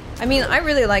 I mean, I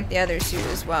really like the other suit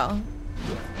as well.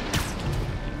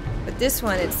 But this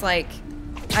one, it's like,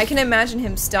 I can imagine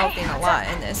him stealthing a lot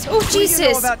in this. Oh, Jesus! What do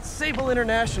you know about Sable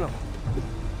International?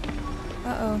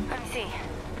 Uh-oh. Let me see.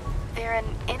 They're an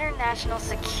international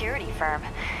security firm,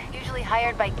 usually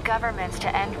hired by governments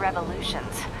to end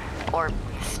revolutions. Or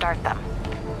start them.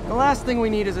 The last thing we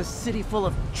need is a city full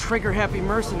of trigger-happy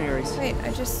mercenaries. Wait,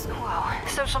 I just... Whoa,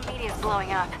 social media's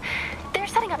blowing up. They're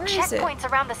setting up Where is checkpoints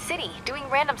around the city, doing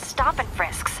random stop and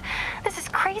frisks. This is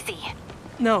crazy.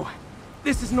 No,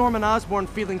 this is Norman Osborn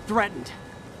feeling threatened.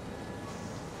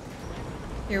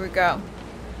 Here we go.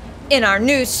 In our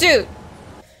new suit!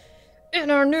 In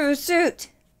our new suit!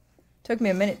 Took me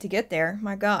a minute to get there.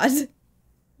 My god.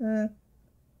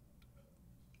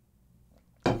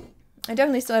 I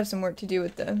definitely still have some work to do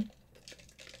with the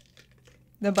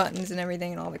buttons and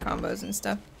everything and all the combos and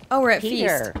stuff. Oh, we're at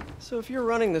Peter. Feast. So if you're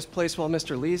running this place while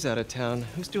Mr. Lee's out of town,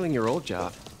 who's doing your old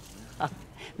job?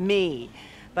 Me.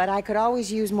 But I could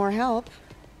always use more help.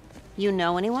 You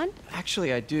know anyone?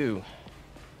 Actually, I do.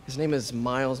 His name is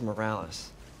Miles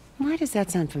Morales. Why does that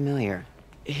sound familiar?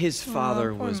 His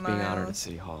father poor was being honored at Miles.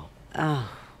 City Hall. Oh.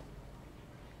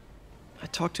 I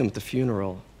talked to him at the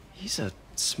funeral. He's a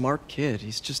smart kid.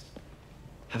 He's just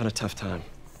having a tough time.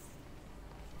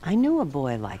 I knew a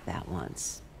boy like that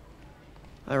once.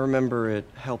 I remember it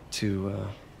helped to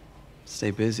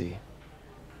stay busy.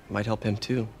 Might help him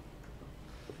too.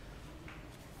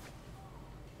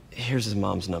 Here's his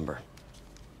mom's number.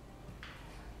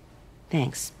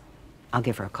 Thanks. I'll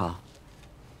give her a call.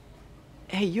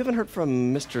 Hey, you haven't heard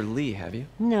from Mr. Lee, have you?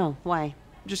 No, why?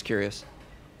 I'm just curious.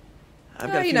 I've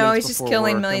Oh, got a few you know, minutes he's just before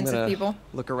killing work. millions I'm of gonna people.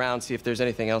 Look around, see if there's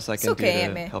anything else I can okay, do Aunt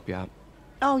to May. help you out.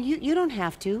 Oh, you don't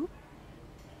have to.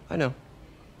 I know.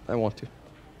 I want to.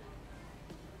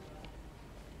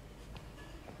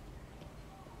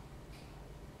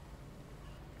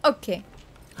 Okay.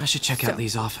 I should check out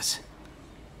Lee's office.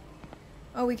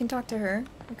 Oh, we can talk to her.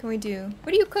 What can we do?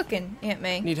 What are you cooking, Aunt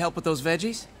May? Need help with those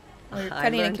veggies? Oh, you're I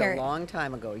cutting a learned carrot. a long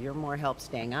time ago you're more help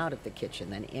staying out of the kitchen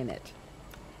than in it.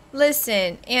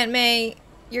 Listen, Aunt May,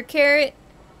 your carrot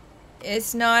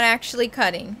is not actually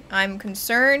cutting. I'm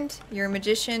concerned. You're a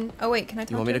magician. Oh, wait, can I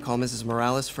talk You want me to to her? call Mrs.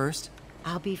 Morales first?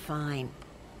 I'll be fine.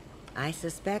 I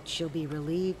suspect she'll be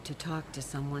relieved to talk to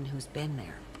someone who's been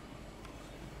there.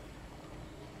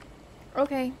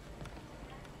 Okay.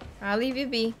 I'll leave you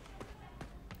be.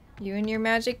 You and your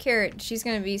magic carrot. She's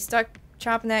gonna be stuck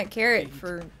chopping that carrot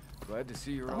for Glad to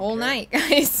see you're the whole okay. night,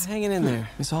 guys. Hanging in there.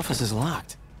 This office is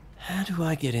locked. How do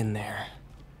I get in there?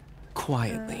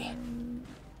 Quietly.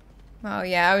 Oh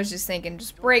yeah, I was just thinking,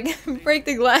 just break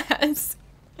the glass.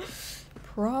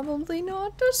 Probably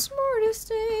not the smartest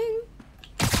thing.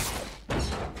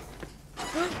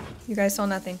 You guys saw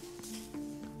nothing.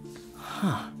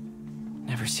 Huh.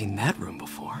 Never seen that room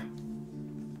before.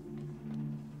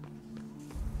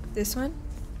 This one?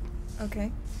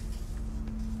 Okay.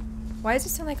 Why does it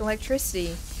sound like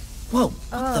electricity? Whoa.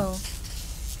 Oh.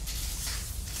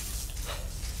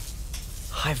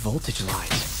 High voltage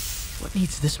lines. What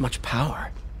needs this much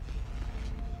power?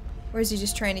 Or is he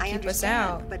just trying to keep us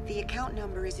out? But the account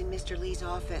number is in Mr. Lee's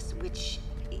office, which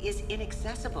is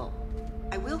inaccessible.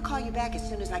 I will call you back as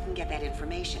soon as I can get that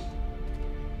information.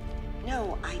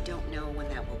 No, I don't know when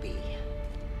that will be.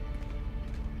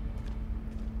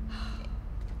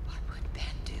 What would Ben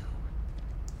do?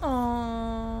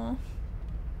 Aww.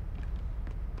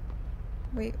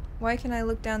 Wait, why can I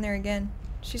look down there again?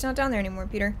 She's not down there anymore,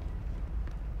 Peter.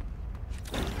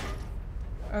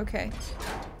 Okay.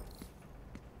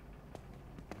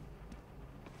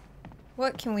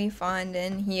 What can we find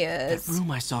in here? That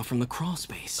room I saw from the crawl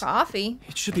space. Coffee?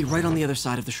 It should be right on the other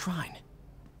side of the shrine.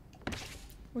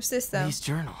 What's this, though? Lee's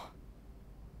journal.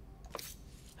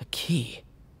 A key.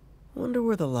 Wonder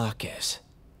where the lock is.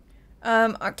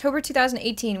 October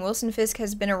 2018, Wilson Fisk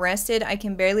has been arrested. I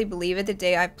can barely believe it. The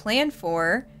day I planned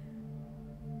for,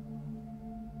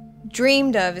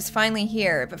 dreamed of, is finally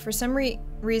here. But for some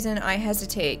reason, I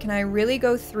hesitate. Can I really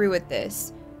go through with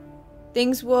this?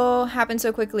 Things will happen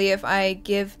so quickly if I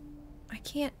give... I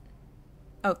can't...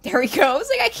 Oh, there we go. I was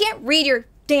like, I can't read your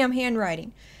damn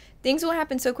handwriting. Things will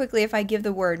happen so quickly if I give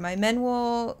the word. My men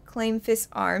will claim Fisk's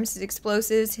arms, his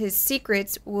explosives, his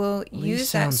secrets will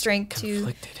use that strength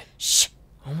conflicted. to... Shh!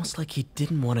 Almost like he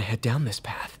didn't want to head down this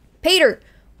path. Peter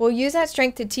will use that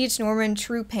strength to teach Norman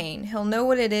true pain. He'll know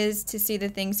what it is to see the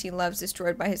things he loves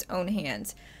destroyed by his own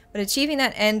hands. But achieving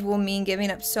that end will mean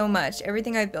giving up so much.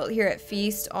 Everything I've built here at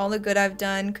Feast, all the good I've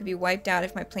done, could be wiped out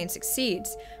if my plan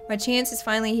succeeds. My chance is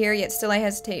finally here, yet still I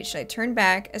hesitate. Should I turn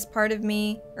back? A part of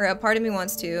me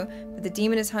wants to, but the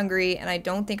demon is hungry, and I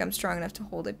don't think I'm strong enough to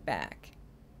hold it back.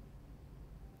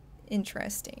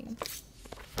 Interesting.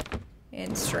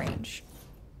 And strange.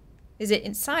 Is it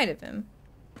inside of him?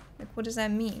 Like, what does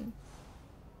that mean?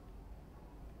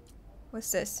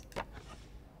 What's this?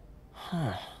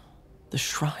 Huh. The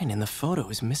shrine in the photo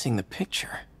is missing the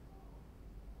picture.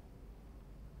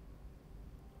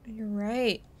 You're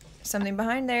right. Something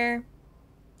behind there.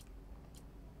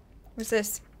 What's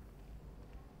this?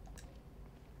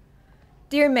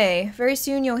 Dear May, very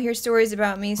soon you'll hear stories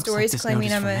about me. Stories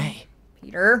claiming I'm a...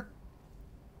 Peter?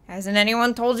 Hasn't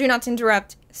anyone told you not to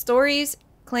interrupt? Stories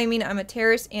claiming I'm a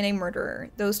terrorist and a murderer.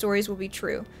 Those stories will be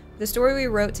true. The story we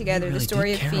wrote together, the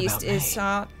story of Feast, is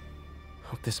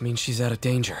Hope this means she's out of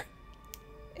danger.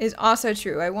 Is also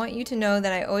true. I want you to know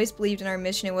that I always believed in our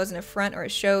mission. It wasn't a front or a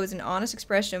show. It was an honest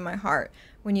expression of my heart.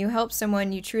 When you help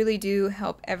someone, you truly do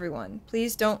help everyone.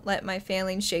 Please don't let my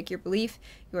failings shake your belief.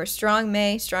 You are strong,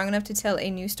 May, strong enough to tell a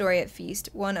new story at Feast,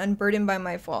 one unburdened by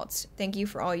my faults. Thank you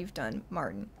for all you've done,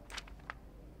 Martin.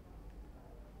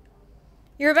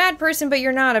 You're a bad person, but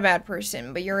you're not a bad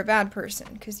person. But you're a bad person,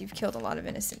 because you've killed a lot of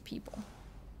innocent people.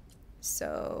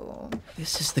 So...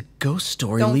 This is the ghost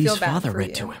story Lee's father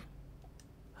read to him.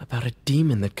 About a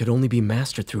demon that could only be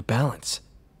mastered through balance.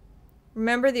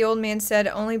 Remember, the old man said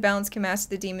only balance can master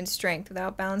the demon's strength.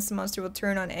 Without balance, the monster will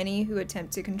turn on any who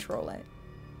attempt to control it.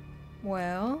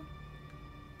 Well...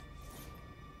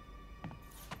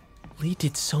 Lee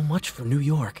did so much for New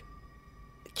York.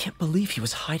 I can't believe he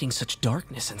was hiding such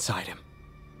darkness inside him.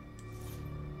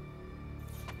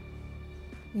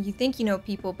 You think you know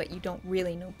people, but you don't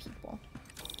really know people.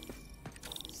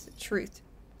 It's the truth.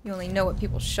 You only know what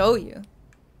people show you.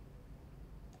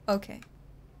 Okay.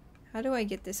 How do I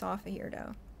get this off of here,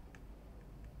 though?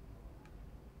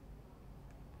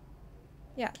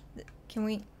 Yeah, can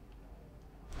we...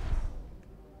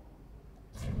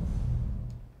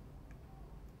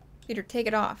 Peter, take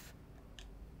it off.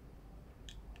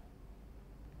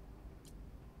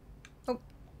 Oh.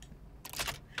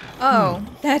 Oh,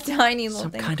 that tiny little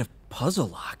thing. Some kind of puzzle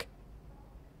lock.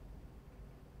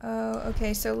 Oh,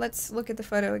 okay, so let's look at the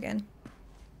photo again.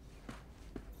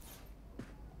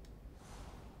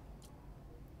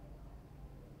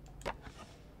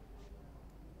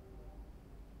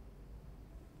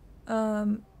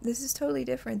 This is totally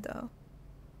different, though.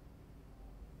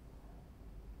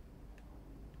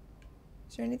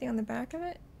 Is there anything on the back of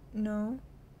it? No.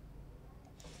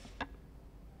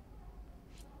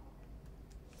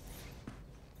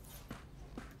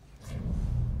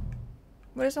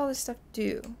 What does all this stuff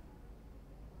do?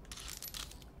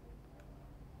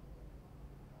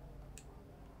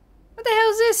 What the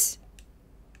hell is this?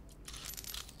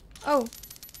 Oh.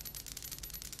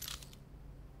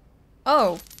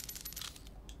 Oh.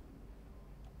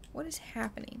 What is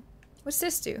happening? What's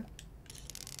this do?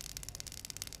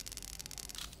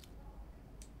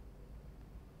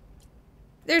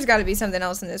 There's got to be something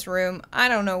else in this room. I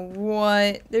don't know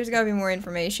what. There's got to be more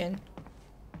information.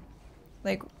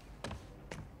 Like,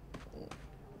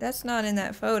 that's not in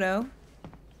that photo.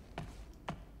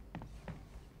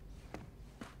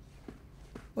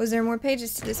 Was there more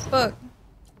pages to this book?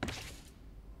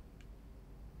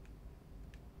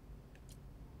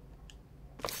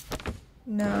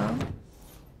 No.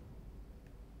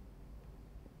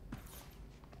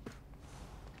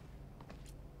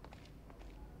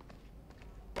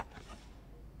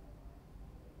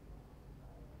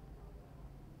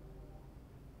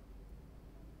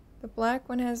 The black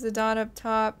one has the dot up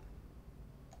top.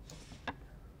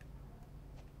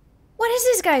 What is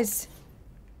this, guys?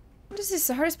 What is this?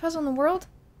 The hardest puzzle in the world?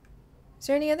 Is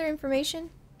there any other information?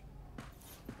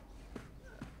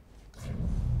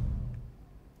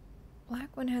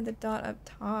 Black one had the dot up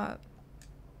top.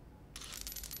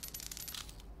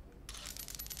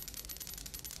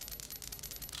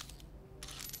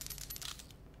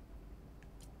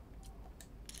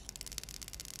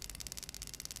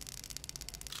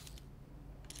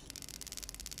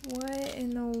 What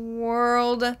in the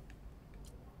world?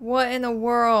 What in the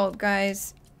world,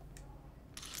 guys?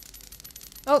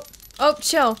 Oh, oh,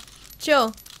 chill.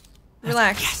 Chill.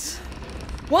 Relax. Yes.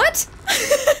 What?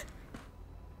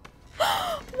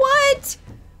 What?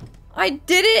 I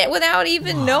did it without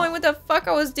even knowing what the fuck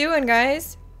I was doing,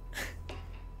 guys.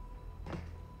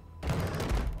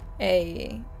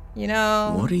 Hey, you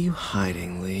know... What are you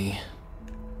hiding, Lee?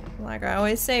 Like I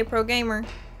always say, pro gamer.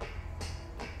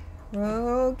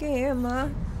 Pro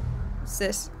gamer. What's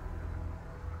this?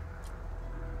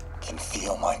 Can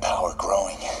feel my power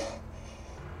growing.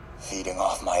 Feeding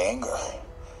off my anger.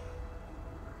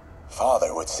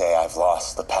 Father would say I've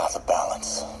lost the path of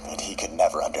balance, but he could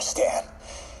never understand.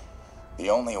 The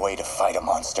only way to fight a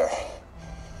monster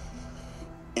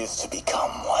is to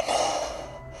become one.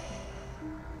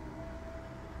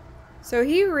 So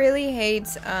he really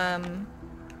hates the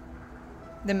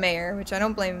mayor, which I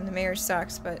don't blame him. The mayor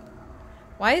sucks, but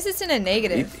why is this in a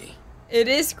negative? Maybe. It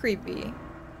is creepy.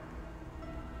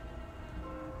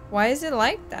 Why is it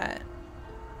like that?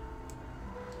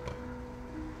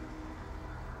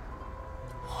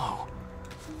 Whoa.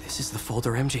 This is the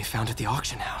folder MJ found at the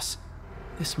auction house.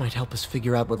 This might help us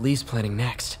figure out what Lee's planning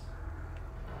next.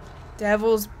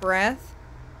 Devil's breath?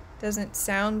 Doesn't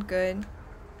sound good.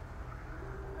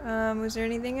 Was there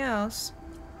anything else?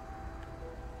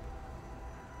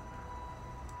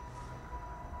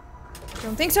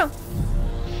 Don't think so.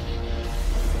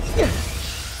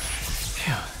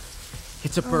 Phew.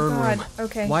 It's a burn room.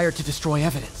 Okay. Wired to destroy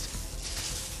evidence.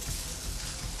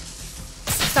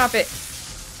 Stop it.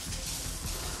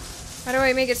 How do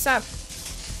I make it stop?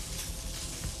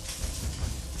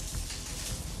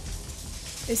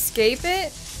 Escape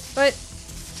it? But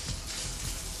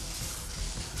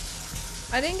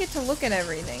I didn't get to look at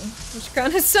everything, which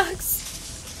kind of sucks.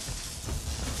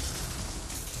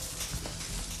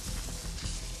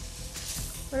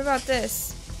 What about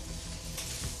this?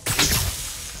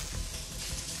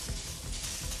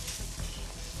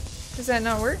 Does that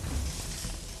not work?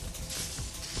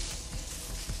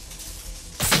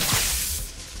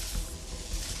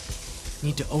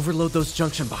 Need to overload those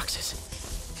junction boxes.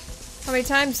 How many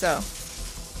times though?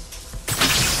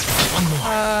 One more.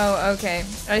 Oh, okay.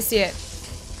 I see it.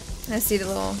 I see the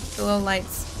little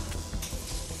lights.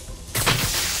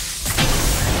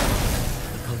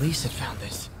 The police had found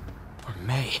this. Or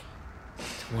may.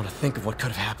 Don't want to think of what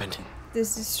could have happened.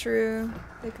 This is true.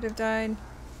 They could have died.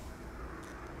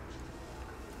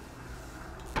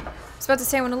 I was about to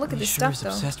say I want to look at this stuff though.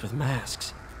 Obsessed with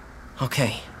masks.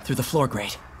 Okay, through the floor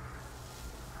grate.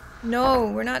 No,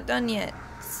 we're not done yet.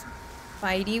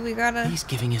 Spidey, we gotta... He's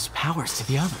giving his powers to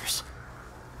the others.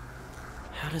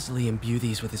 How does Lee imbue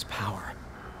these with his power?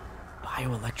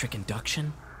 Bioelectric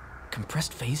induction?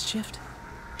 Compressed phase shift?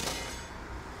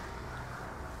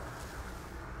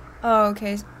 Oh,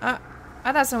 okay. I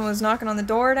thought someone was knocking on the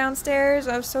door downstairs.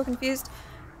 I was so confused.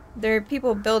 There are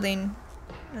people building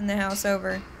in the house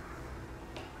over.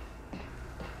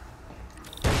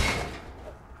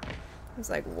 I was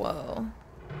like, whoa.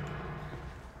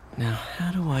 Now,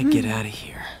 how do I get out of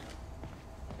here?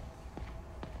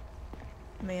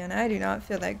 Man, I do not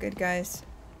feel that good, guys.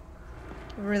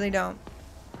 I really don't.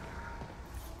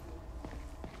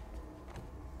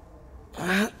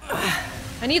 I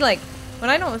need, like, when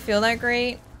I don't feel that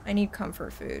great, I need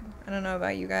comfort food. I don't know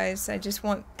about you guys.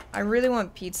 I really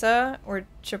want pizza or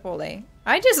Chipotle.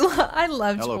 I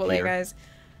love Hello, Chipotle, Peter. guys.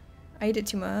 I eat it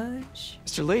too much.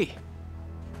 Mr. Lee.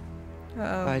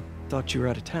 Uh-oh. I thought you were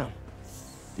out of town.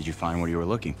 Did you find what you were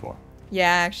looking for? Yeah,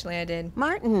 actually I did.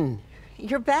 Martin,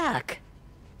 you're back.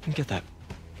 Get that.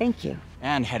 Thank you.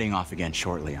 And heading off again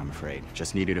shortly, I'm afraid.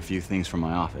 Just needed a few things from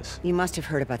my office. You must have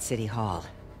heard about City Hall.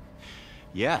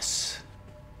 Yes.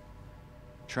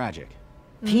 Tragic.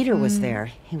 Peter was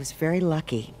there. He was very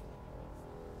lucky.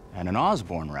 At an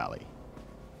Osborn rally.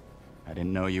 I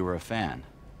didn't know you were a fan.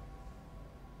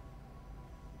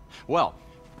 Well,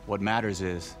 what matters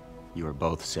is you are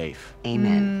both safe.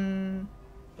 Amen.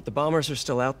 But the bombers are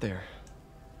still out there.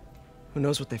 Who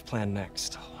knows what they've planned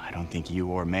next? I don't think you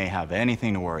or May have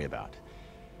anything to worry about.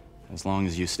 As long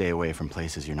as you stay away from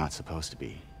places you're not supposed to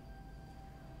be.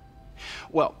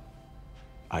 Well,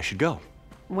 I should go.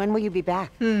 When will you be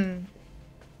back? When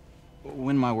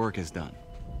my work is done.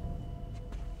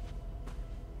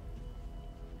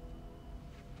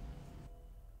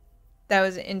 That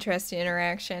was an interesting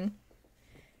interaction.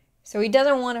 So he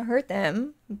doesn't want to hurt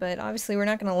them, but obviously we're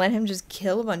not going to let him just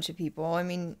kill a bunch of people. I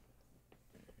mean,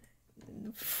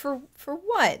 for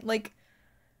what? Like,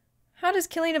 how does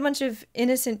killing a bunch of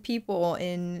innocent people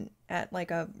at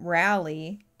like a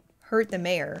rally hurt the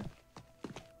mayor?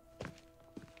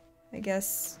 I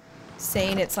guess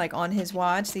saying it's like on his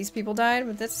watch these people died,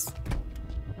 but that's...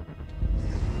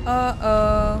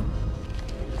 Uh-oh.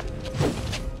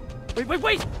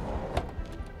 Wait!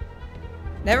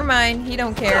 Never mind, he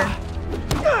don't care.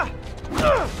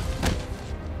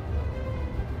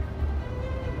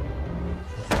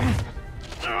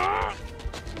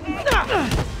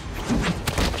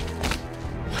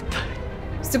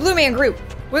 It's the Blue Man Group.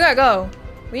 We gotta go.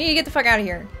 We need to get the fuck out of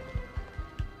here.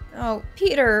 Oh,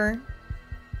 Peter.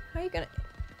 How are you gonna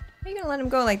let him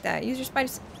go like that? Use your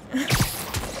spidey...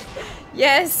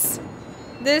 Yes!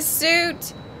 This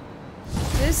suit!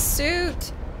 This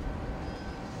suit!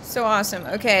 So awesome.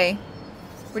 Okay.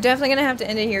 We're definitely gonna have to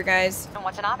end it here, guys.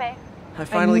 What's an ave? I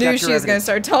finally knew got your she was gonna evidence.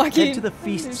 start talking. Head to the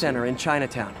Feast Center in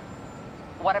Chinatown.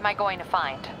 What am I going to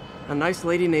find? A nice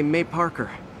lady named May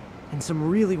Parker. And some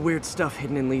really weird stuff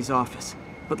hidden in Lee's office.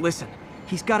 But listen,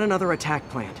 he's got another attack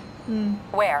planned.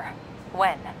 Where?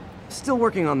 When? Still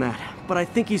working on that, but I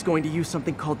think he's going to use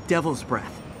something called Devil's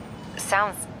Breath.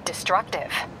 Sounds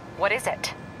destructive. What is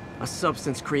it? A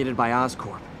substance created by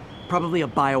Oscorp. Probably a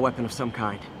bioweapon of some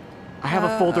kind. I have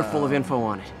a folder full of info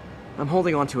on it. I'm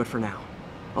holding on to it for now.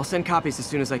 I'll send copies as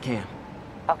soon as I can.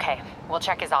 Okay, we'll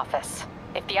check his office.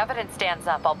 If the evidence stands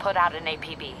up, I'll put out an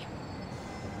APB.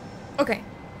 Okay,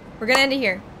 we're gonna end it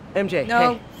here. MJ,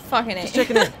 no, hey. Fucking Just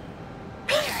checking in.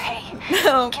 Peter, hey.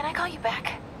 No. Can I call you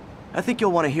back? I think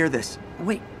you'll want to hear this.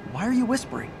 Wait, why are you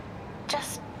whispering?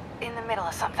 Just in the middle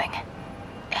of something.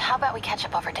 How about we catch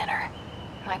up over dinner?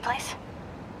 My place?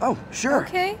 Oh, sure.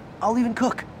 Okay. I'll even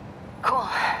cook. Cool.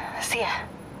 See ya.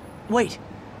 Wait,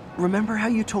 remember how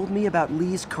you told me about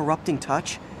Lee's corrupting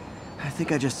touch? I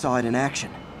think I just saw it in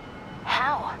action.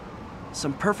 How?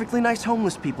 Some perfectly nice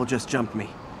homeless people just jumped me.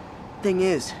 Thing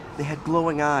is, they had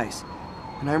glowing eyes.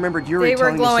 And I remembered Yuri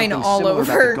telling me something all similar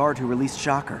over. about the guard who released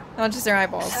Shocker. Not just their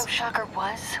eyeballs. So Shocker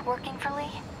was working for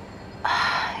Lee?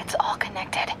 It's all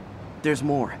connected. There's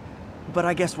more, but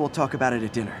I guess we'll talk about it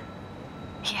at dinner.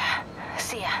 Yeah,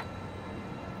 see ya.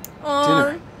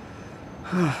 Aww.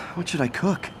 Dinner. What should I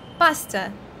cook?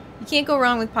 Pasta. You can't go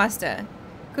wrong with pasta.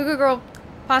 Cook a girl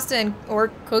pasta or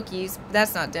cookies.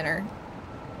 That's not dinner.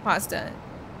 Pasta.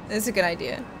 That's a good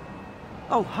idea.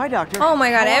 Oh, hi, Doctor. Oh my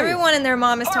god, How are everyone you? and their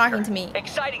mom is Parker, talking to me.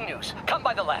 Exciting news. Come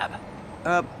by the lab.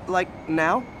 Like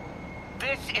now?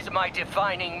 This is my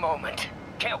defining moment.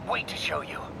 Can't wait to show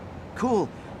you. Cool.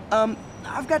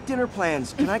 I've got dinner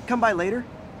plans. Can I come by later?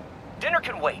 Dinner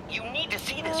can wait. You need to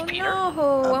see this, Peter.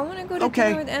 No, I want to go to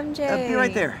dinner with MJ. Be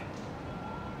right there.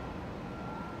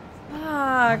 Fuck,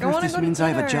 I want to go to dinner. This means I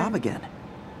have a job again.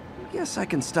 Guess I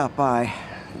can stop by,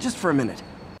 just for a minute.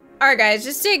 Alright guys,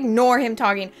 just to ignore him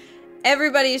talking.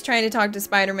 Everybody's trying to talk to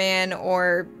Spider-Man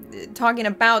or talking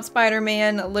about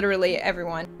Spider-Man, literally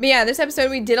everyone. But yeah, this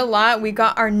episode we did a lot. We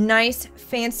got our nice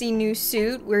fancy new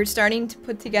suit. We're starting to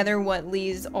put together what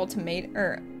Lee's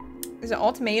ultimatum?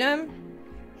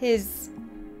 His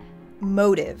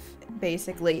motive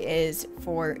basically is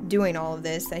for doing all of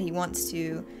this, that he wants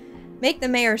to make the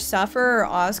mayor suffer or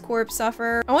Oscorp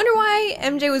suffer. I wonder why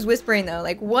MJ was whispering though.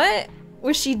 Like, what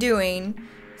was she doing?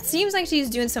 Seems like she's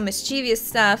doing some mischievous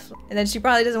stuff and that she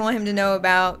probably doesn't want him to know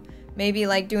about. Maybe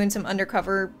like doing some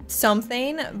undercover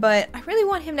something, but I really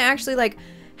want him to actually like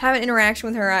have an interaction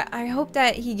with her. I hope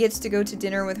that he gets to go to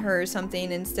dinner with her or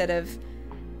something instead of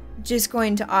just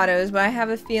going to Otto's, but I have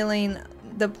a feeling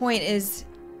the point is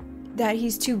that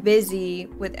he's too busy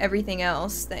with everything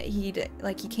else that he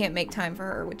can't make time for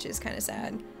her, which is kind of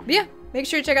sad. But yeah, make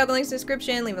sure to check out the links in the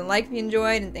description, leave a like if you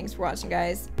enjoyed, and thanks for watching,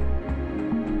 guys.